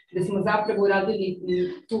salonu, gde smo zapravo uradili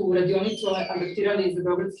tu radionicu, adaptirali za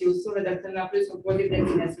beogradske uslove, dakle napravili smo poziv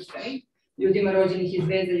deci nesvrstanih, ljudima rođenih iz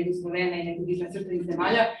Veza, Jugoslovena i nekog iz nesvrstanih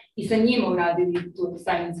zemalja i sa njima uradili tu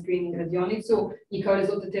silent screening radionicu i kao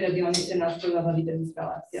rezultat te radionice nastavila video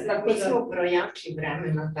instalacija. Mi smo brojači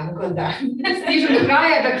vremena, tako da... Stižu do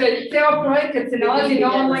kraja, dakle, ceo projekat se nalazi na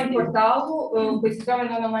online portalu koji se zove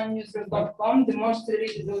onlinenews.com, gde možete da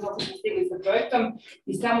vidite da uzako smo stigli sa projektom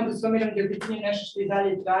i samo da spomiram da je u pitanju nešto što i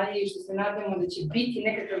dalje traje i što se nadamo da će biti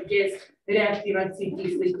nekakav gest reaktivacije tih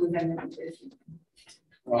slika u zemljama koje su.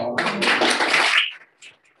 Hvala.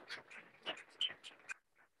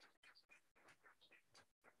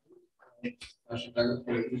 Naša draga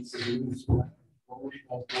kolegica smo govorimo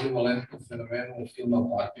o polivalentnom fenomenu filma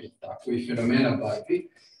Barbie, tako i fenomena Barbie.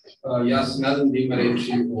 Ja se nadam da ima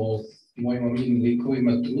reči o mojim omiljenim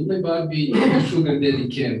likovima Trudnoj Barbie i Sugar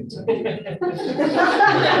Daddy Ken.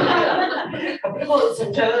 Prvo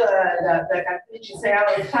sam želela da Katnici se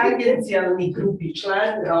java tangencijalni grupi član,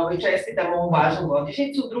 čestitam ovu važnu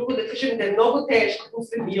godišnjicu. Drugo da kažem da je mnogo teško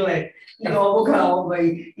posle Mile i ovoga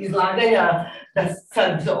izlaganja da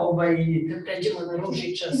sad pređemo na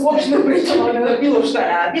Ružića. Uopšte pričamo da bilo šta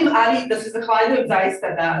radim, ali da se zahvaljujem zaista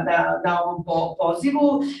na ovom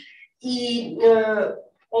pozivu. I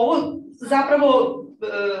ovo zapravo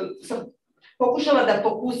sam pokušala da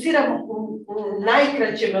fokusiram u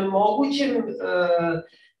najkraćem mogućem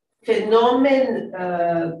fenomen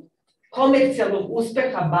komercijalnog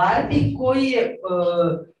uspeha Barbie koji je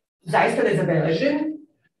zaista nezabeležen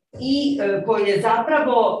i koji je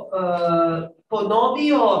zapravo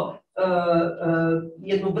ponovio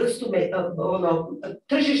jednu vrstu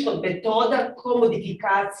tržišnog metoda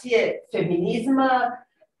komodifikacije feminizma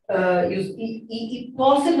i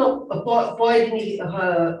posebno pojedinih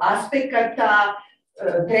aspekata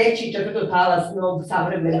treći i četvrtotalasnog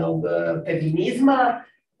savremenog feminizma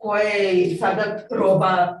koje je sada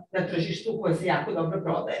roba na tržištu koja se jako dobro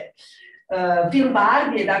prodaje. Film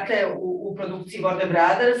Barbie je dakle u produkciji Warner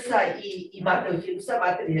Brothersa i Mattel Filmsa.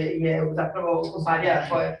 Mattel je zapravo kompanija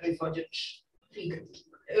koja je proizvođač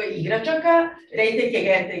igračaka, Rejtek je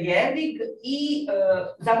Gerte Gerwig i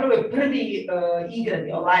zapravo je prvi igrani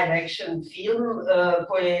live action film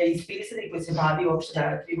koji je inspirisan i koji se bavi uopšte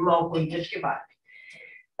narativima oko igračke Barbie.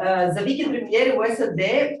 Za vikend premijere u SAD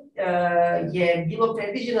je bilo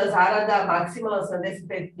predviđena zarada maksimalna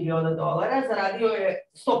 $75 miliona, zaradio je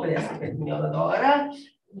 $155 miliona.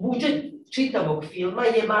 Budžet čitavog filma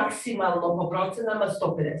je maksimalno po procenama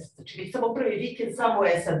 150. Znači, već samo prvi vikend, samo u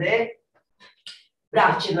SAD,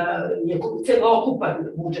 vraćena je celokupan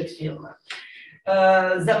budžet filma.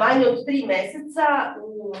 Za manje od 3 meseca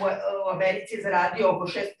u Americi je zaradio oko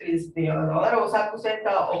 $630 miliona, u ostatku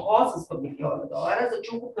sveta oko $800 miliona,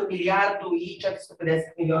 znači ukupno $1,450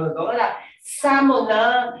 miliona samo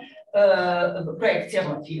na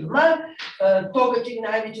projekcijama filma. Toga čini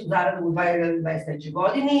najvećom zaradom u 2023.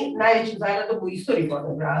 godini, najvećom zaradom u istoriji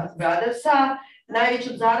Warner Brothersa,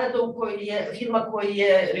 najvećom zaradom filma koji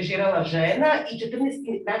je režirala žena i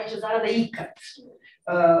 14. najveća zarada ikad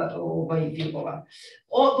filmova.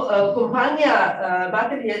 Kompanija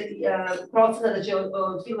Mattel je procena da će od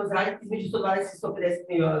filma zaraditi između $120 i $150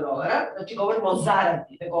 miliona, znači govorimo o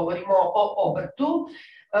zaradi, ne govorimo o obrtu.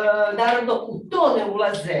 Naravno, u to ne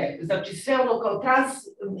ulaze, znači sve ono kao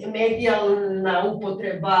transmedijalna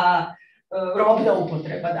upotreba, robna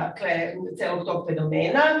upotreba, dakle, celog tog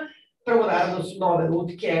fenomena. Prvo, naravno, su nove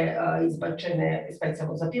lutke izbačene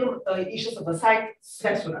specijalno za film. Išla sam na sajt,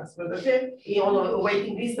 sve su rasprodate i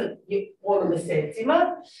waiting lista je u mesecima.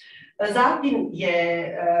 Zatim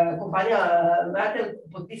je kompanija Mattel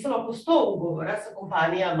potpisala oko 100 ugovora sa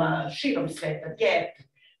kompanijama širom sveta, Gap,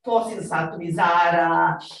 Fossil Satovi,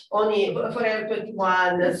 Zara, Forever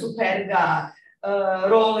 21, Superga,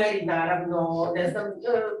 rolleri, naravno, ne znam,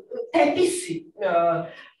 tepisi,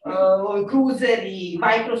 kruzeri,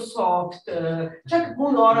 Microsoft, čak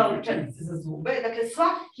monaural čelice za zube. Dakle,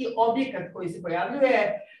 svaki objekat koji se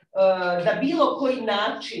pojavljuje na bilo koji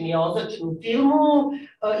način je označen u filmu,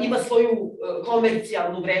 ima svoju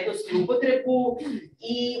komercijalnu vrednost i upotrebu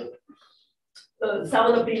i samo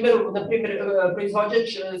na primjer, proizvođač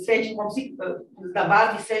sveća, na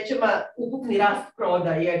bazi svećama, ukupni rast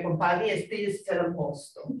prodaje kompanije je 37%.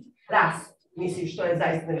 Rast, mislim, što je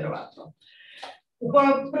zaista nevjerovatno. U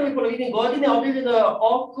prvoj polovini godine objavljeno je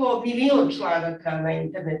oko 1 milion članaka na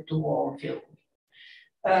internetu u ovom filmu.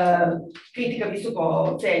 Kritika visoko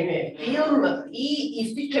ocenjuje film i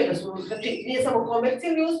ističe da su, znači, nije samo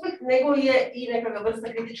komercijalni uspeh, nego je i nekakva vrsta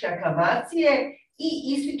kritičke aklamacije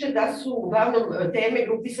i ističe da su uglavnom teme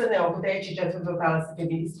grupisane oko 3. i 4. talasa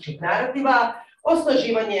feminističkih narativa,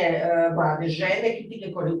 osnaživanje mlade žene,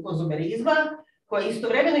 kritike konzumerizma, koja je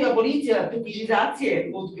istovremeno i abolicija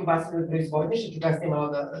fetišizacije lutke u masovnoj proizvodnji, što ću kasnije malo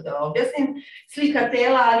da objasnim, slika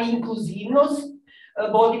tela, ali inkluzivnost,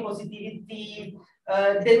 body positivity,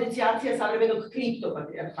 denuncijacija savremenog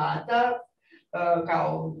kriptopatrijarhata,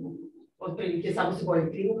 kao otprilike samo se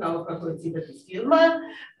bolje krivu, kao kako je citat iz filma.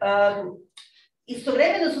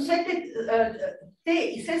 Istovremeno su sve te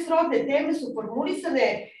i sve srodne teme su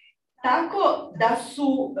formulisane tako da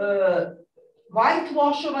su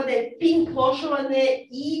whitewashovane, pinkwashovane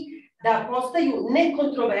i da postaju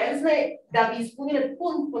nekontroverzne da bi ispunile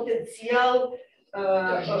pun potencijal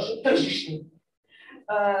tržišni.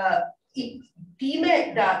 I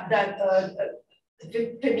time da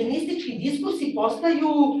feministički diskursi postaju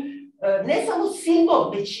ne samo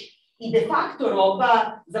simbol, već i de facto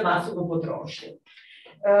roba za masovnu potrošnju.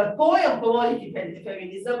 Pojam commodity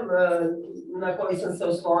feminizam na koji sam se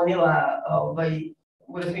oslonila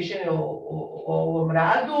u razmišljanju o ovom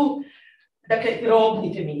radu, dakle,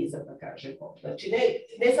 robni feminizam, da kažemo. Znači,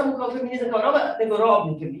 ne samo kao feminizam kao roba, nego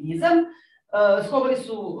robni feminizam. Skovali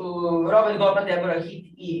su Robert Goldman, Deborah Heath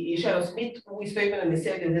i Sharon Smith u istoimenom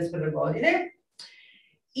eseju 1991. godine.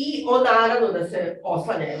 I on naravno da se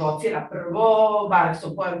poslanja evocira prvo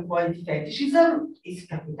Marksov pojam commodity fetišizam iz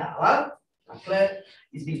Kapitala, dakle,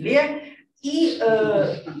 iz Biblije. I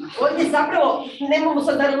on je zapravo, nemamo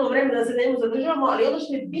sad naravno vremena da se njemu zadržavamo, ali ono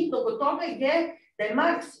što je bitno kod toga je da je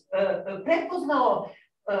Marks prepoznao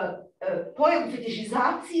pojam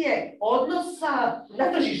fetišizacije odnosa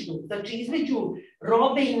na tržištu, znači između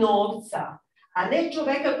robe i novca, a ne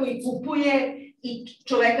čoveka koji kupuje i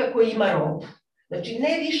čoveka koji ima robu. Znači,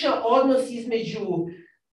 ne više odnos između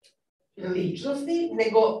ličnosti,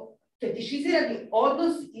 nego fetišizirani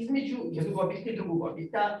odnos između jednog objekta i drugog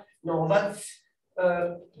objekta, novac,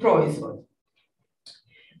 proizvod.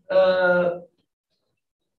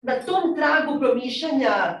 Na tom tragu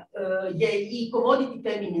promišljanja je i commodity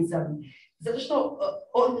feminizam, zato što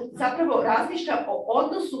on zapravo razmišlja o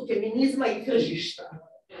odnosu feminizma i tržišta.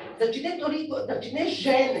 Znači, ne toliko, znači ne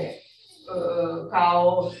žene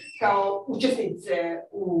kao učesnice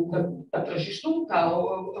na tržištu,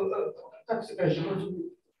 kao, kako se kaže,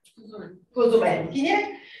 konzumentkinje,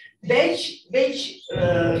 već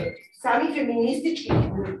sami feministički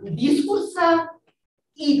diskursa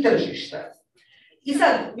i tržišta. I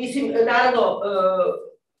sad, mislim, naravno,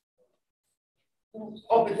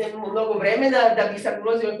 opet nemamo mnogo vremena da bi sad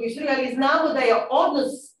ulazili u istoriju, ali znamo da je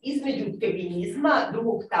odnos između feminizma,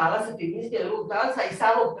 drugog talasa, feministija drugog talasa i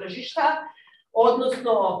samog tržišta,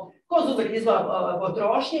 odnosno konzumerizma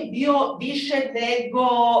potrošnje, bio više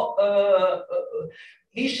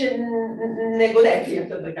nego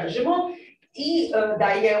neprijatan, da kažemo, i da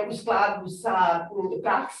je u skladu sa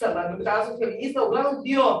praksama talasnog feminizma uglavnom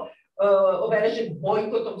bio obeležen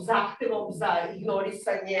bojkotom, zahtevom za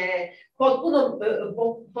ignorisanje,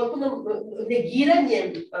 potpunom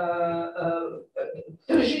negiranjem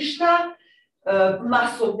tržišta,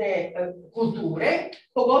 masovne kulture,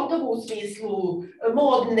 pogotovo u smislu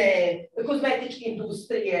modne, kozmetičke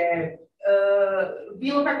industrije,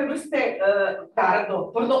 bilo kakve vrste,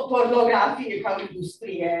 naravno, pornografije kao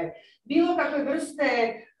industrije, bilo kakve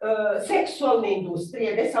vrste seksualne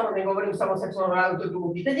industrije, ne govorim samo o seksualnom radu, to je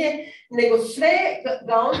drugo pitanje, nego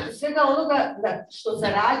svega onoga što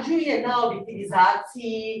zarađuje na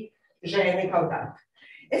objektivizaciji žene kao tako.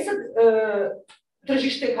 E sad,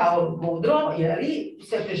 tržište kao mudro,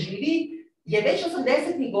 sve preživi, je već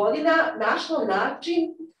 80. godina našlo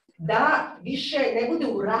način da više ne bude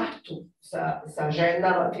u ratu sa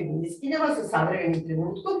ženama, feministkinjama, sa savremenim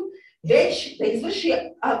trenutkom, već da izvrši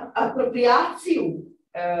apropriaciju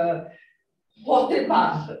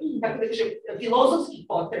potreba, kako da kažem, filozofskih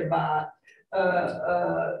potreba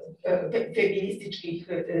feminističkih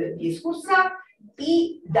diskursa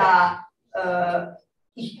i da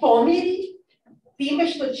ih pomiri time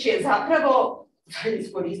što će zapravo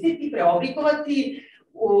iskoristiti, preoblikovati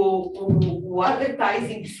u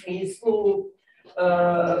advertising smislu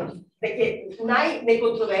neke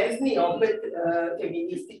najnekontroverzniji opet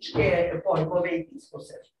feminističke pojmove i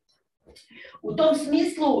diskurse. U tom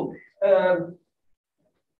smislu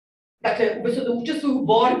dakle, umesto da učestvuju u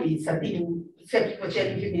borbi sa tim sve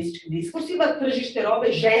prihvaćenim feminističkim diskursima, tržište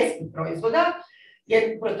robe ženskih proizvoda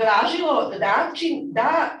je protražilo način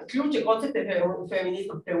da ključne koncepte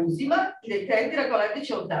feminizma preuzima i da ih tretira kao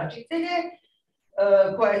leteće označitelje,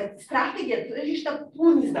 koja je strategija tržišta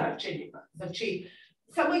puni značenjima. Znači,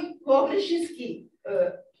 samo ih površinski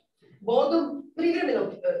bodom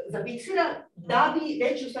privremeno zafiksira da bi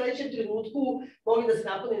već u sledećem trenutku mogli da se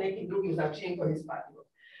napune nekim drugim značenjem koje je spadilo.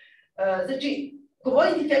 Znači,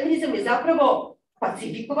 govoriti feminizam je zapravo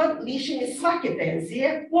pacifikovan, lišen je svake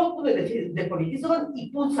tenzije, potpuno je depolitizovan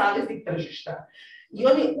i pun saveznik tržišta. I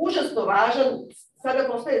on je užasno važan, sada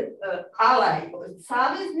postaje alaj,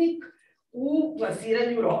 saveznik u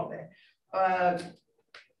plasiranju robe.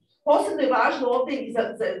 Posebno je važno ovde i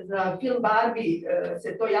za film Barbie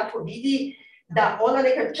se to jako vidi, da ona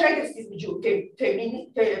neka čekrst između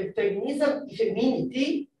feminizam i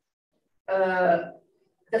femininity,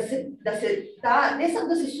 da se ta, ne samo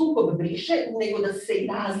da se sukob briše, nego da se i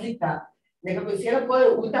razlika, nekako se jedan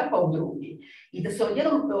pojem utapa u drugi. I da se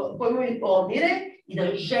odjednom pojmovi pomire i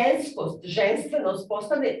da ženskost, ženstvenost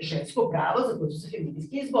postane žensko pravo za koje su se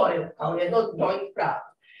feministki izborile, kao jedno od brojnih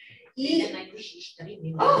prava. I najbrži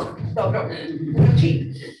štrini. Dobro.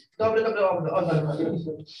 Znači, dobro, odmah.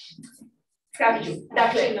 Skakit ću.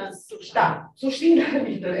 Dakle, šta? Suština,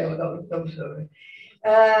 evo, dobro.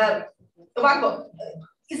 Ovako,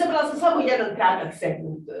 izabrala sam samo jedan kratak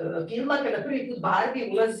segment filma, kada prvi put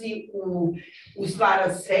Barbie ulazi u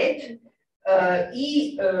stvaran svet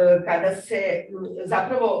i kada se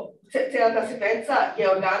zapravo cijela ta sekvenca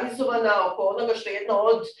je organizovana oko onoga što je jedna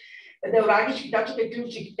od neuralgičkih tačaka i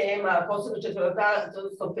ključnih tema, posebno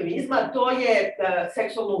četvrtog feminizma, to je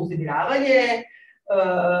seksualno uznemiravanje,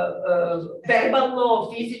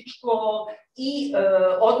 verbalno, fizičko i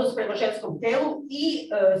odnos prema ženskom telu i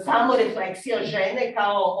samorefleksija žene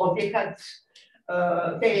kao objekat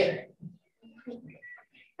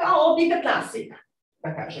kao objekat nasilja,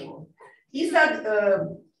 da kažemo. I sad,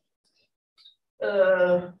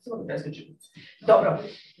 samo da preskočim. Dobro,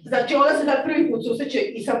 znači ona se da prvi put susreće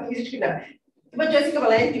i sa fizičkim nasiljem. Ima Jessica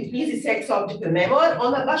Valenti u knjizi Sex, Object and Memoir,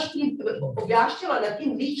 ona baš objašnjava na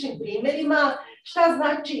tim ličnim primerima šta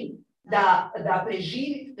znači da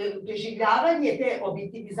preživljavanje te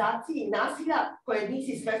objektivizacije i nasilja koje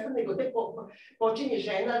nisi svestan, nego te počinje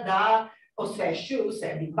žena da osvešćuje u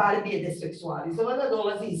sebi. Barbie je deseksualizovana,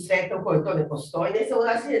 dolazi iz sveta u kojoj to ne postoji, ne samo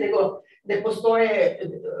nasilje, nego ne postoje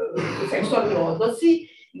seksualni odnosi.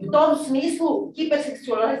 I u tom smislu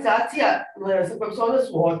hiperseksualizacija sa kojom se ona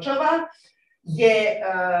suočava je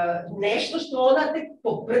nešto što ona tek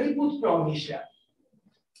po prvi put promišlja.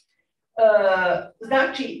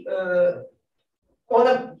 Znači,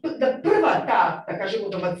 prva ta, da kažemo,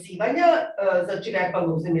 dobacivanja, znači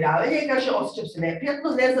verbalno uznemiravanje, kaže osjećam se neprijatno,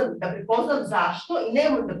 ne znam da prepoznam zašto i ne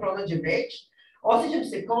moram da pronađem reč, osjećam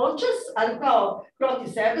se conscious, ali kao protiv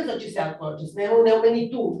sebe, znači self-conscious, ne u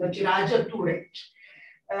meni tu, znači rađa tu reč.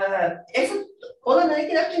 Sad, ona na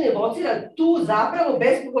neki način evocira tu zapravo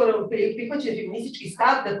bezpogovorno prihvaćen feministički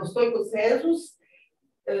stav da postoji konsenzus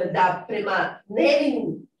da prema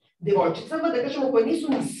nevinim devojčicama, da kažemo, koje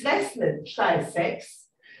nisu ni svesne šta je seks,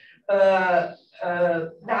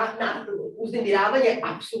 uznemiravanje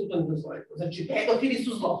apsolutno nedozvoljeno. Znači, pedofili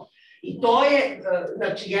su zlo. I to je,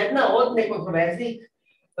 znači, jedna od nekontroverznih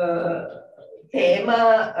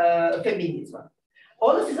tema feminizma.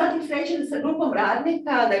 Ona se zatim sreće sa grupom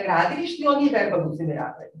radnika na gradilištu i oni je verbalno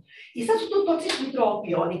uznemiravanje. I sad su to toksični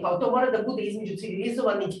tropi, oni kao to mora da bude između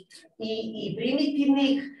civilizovanih i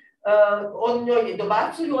primitivnih, on njoj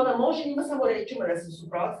dobacuju, ona može njima samo rečima da se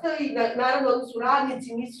suprotstavi, naravno oni su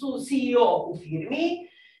radnici, nisu CEO u firmi,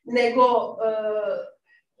 nego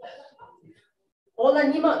ona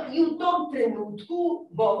njima i u tom trenutku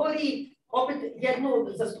govori opet jednu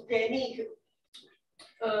od zastupljenih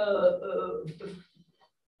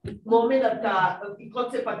momenata i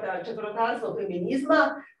koncepata četvorotaranskog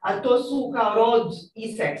feminizma, a to su kao rod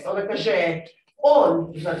i seks. Ona kaže,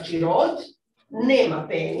 on, znači rod, nema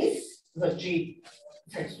penis, znači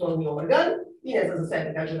seksualni organ, i ne zna za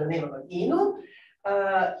sebe, kaže da nema vaginu,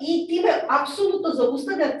 i time apsolutno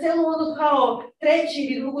zaustavlja celu ono kao treći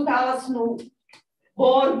ili drugu talasnu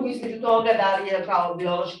borbu između toga da li je kao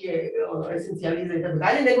biološki esencijalizam i tako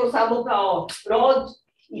dalje, nego samo kao rod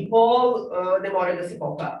i pol ne moraju da se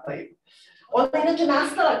poklapaju. Ona je inače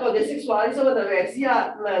nastala kao deseksualizovana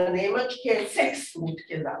verzija nemačke seks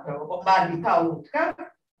lutke zapravo, Barbie kao lutka,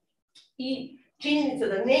 i činjenica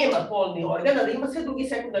da nema polni organ, da ima sve druge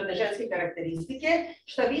sekundarne ženske karakteristike,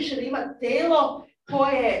 šta više da ima telo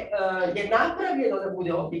koje je napravljeno da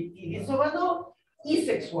bude objektivizovano i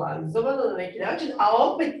seksualizovano na neki način, a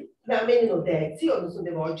opet namenjeno deci, odnosno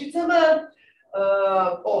devojčicama,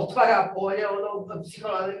 otvara polje, ono,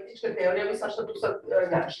 psihoanalitička teorija, mi svašta tu sad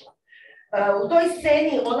našla. U toj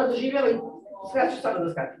sceni ona doživljava, ću samo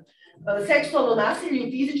da skratim, seksualno nasilje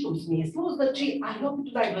u fizičkom smislu, znači, ali opet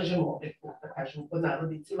u najblažem obliku, da kažem, pod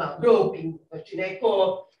navodnicima, groping, znači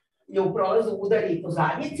neko je u prolazu udari po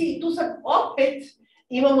zadnjici i tu sad opet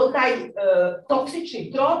imamo taj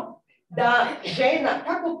toksični trop da žena,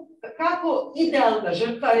 kako idealna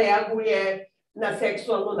žrtva reaguje na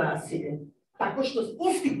seksualno nasilje. Tako što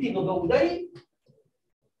instinktivno ga udari,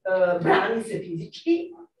 brani se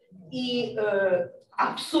fizički i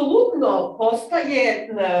apsolutno postaje,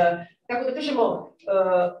 kako da kažemo,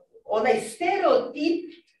 onaj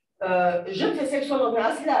stereotip žrtve seksualnog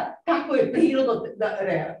nasilja, kako je prirodno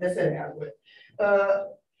da se reaguje.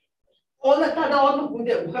 Ona tada odmah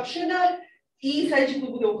bude uhapšena i sledeći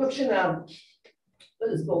put bude uhapšena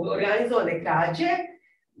zbog organizovane krađe.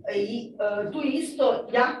 I tu je isto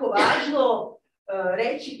jako važno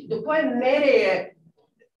reći do koje mere je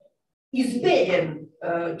izbeljen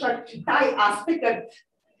čak taj aspekt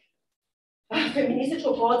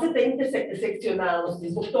feminističkog koncepta intersekcionalnosti,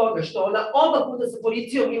 zbog toga što ona oba puta sa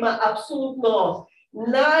policijom ima apsolutno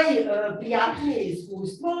najprijatnije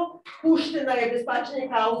iskustvo, puštena je bez plaćanja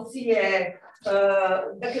kaucije,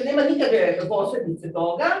 dakle nema nikakve posledice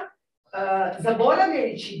toga,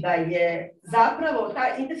 zaboravljajući da je zapravo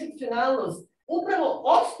ta intersekcionalnost upravo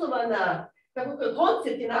osnovana, kako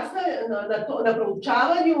koncept je nastavljen na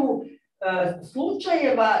proučavanju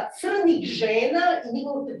slučajeva crnih žena i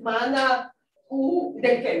njihovog tretmana u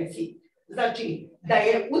detenciji. Znači, da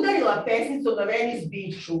je udarila pesnicom na Venice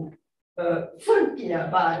Beachu crnkinja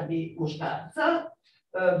Barbie muškarca,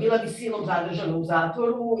 bila bi silom zadržana u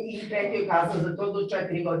zatvoru i pretio je kazna za to do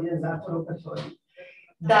 4 godine zatvora u Katedri.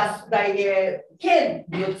 Da je Ken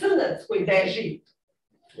bio crnac koji beži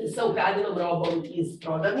sa ukradenom robom iz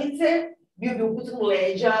prodavnice, bio bi upucan u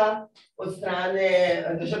leđa od strane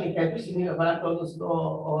državnih represivnih aparata,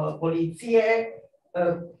 odnosno policije,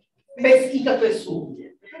 bez ikakve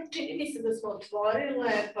sumnje. Čini mi se da smo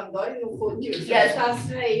otvorile Pandorinu kutiju, šta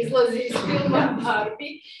sve izlazi iz filma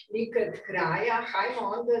Barbie, nikad kraja, hajmo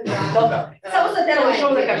onda da... Dobro, samo sad trebamo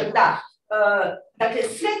što da kažem, da. Dakle,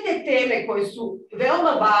 sve te teme koje su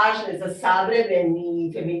veoma važne za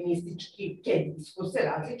savremeni feministički diskurse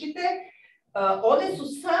različite, one su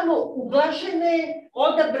samo ublažene,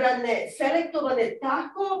 odabrane, selektovane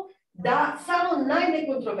tako da samo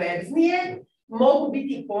najnekontroverznije mogu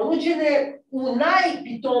biti ponuđene u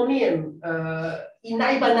najpitomijem i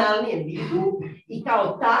najbanalnijem vidu i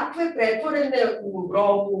kao takve pretvorene u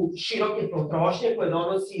robu široke potrošnje koje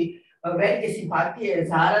donosi velike simpatije,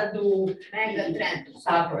 zaradu. Mega trendu.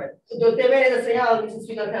 Tako je. Do te mere da sam ja, ali nisam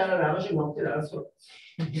stigla da naložim opće danas.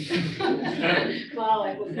 Hvala.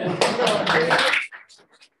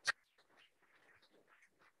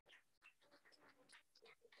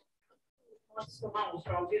 Možda smo malo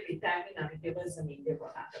probili termin, ali bilo je zanimljivo,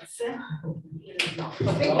 nadam se.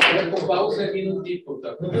 Ako pauza je minut i pol,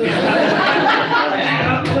 tako.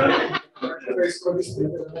 Da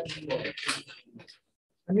iskoristite.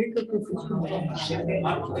 A nikako se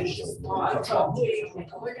smo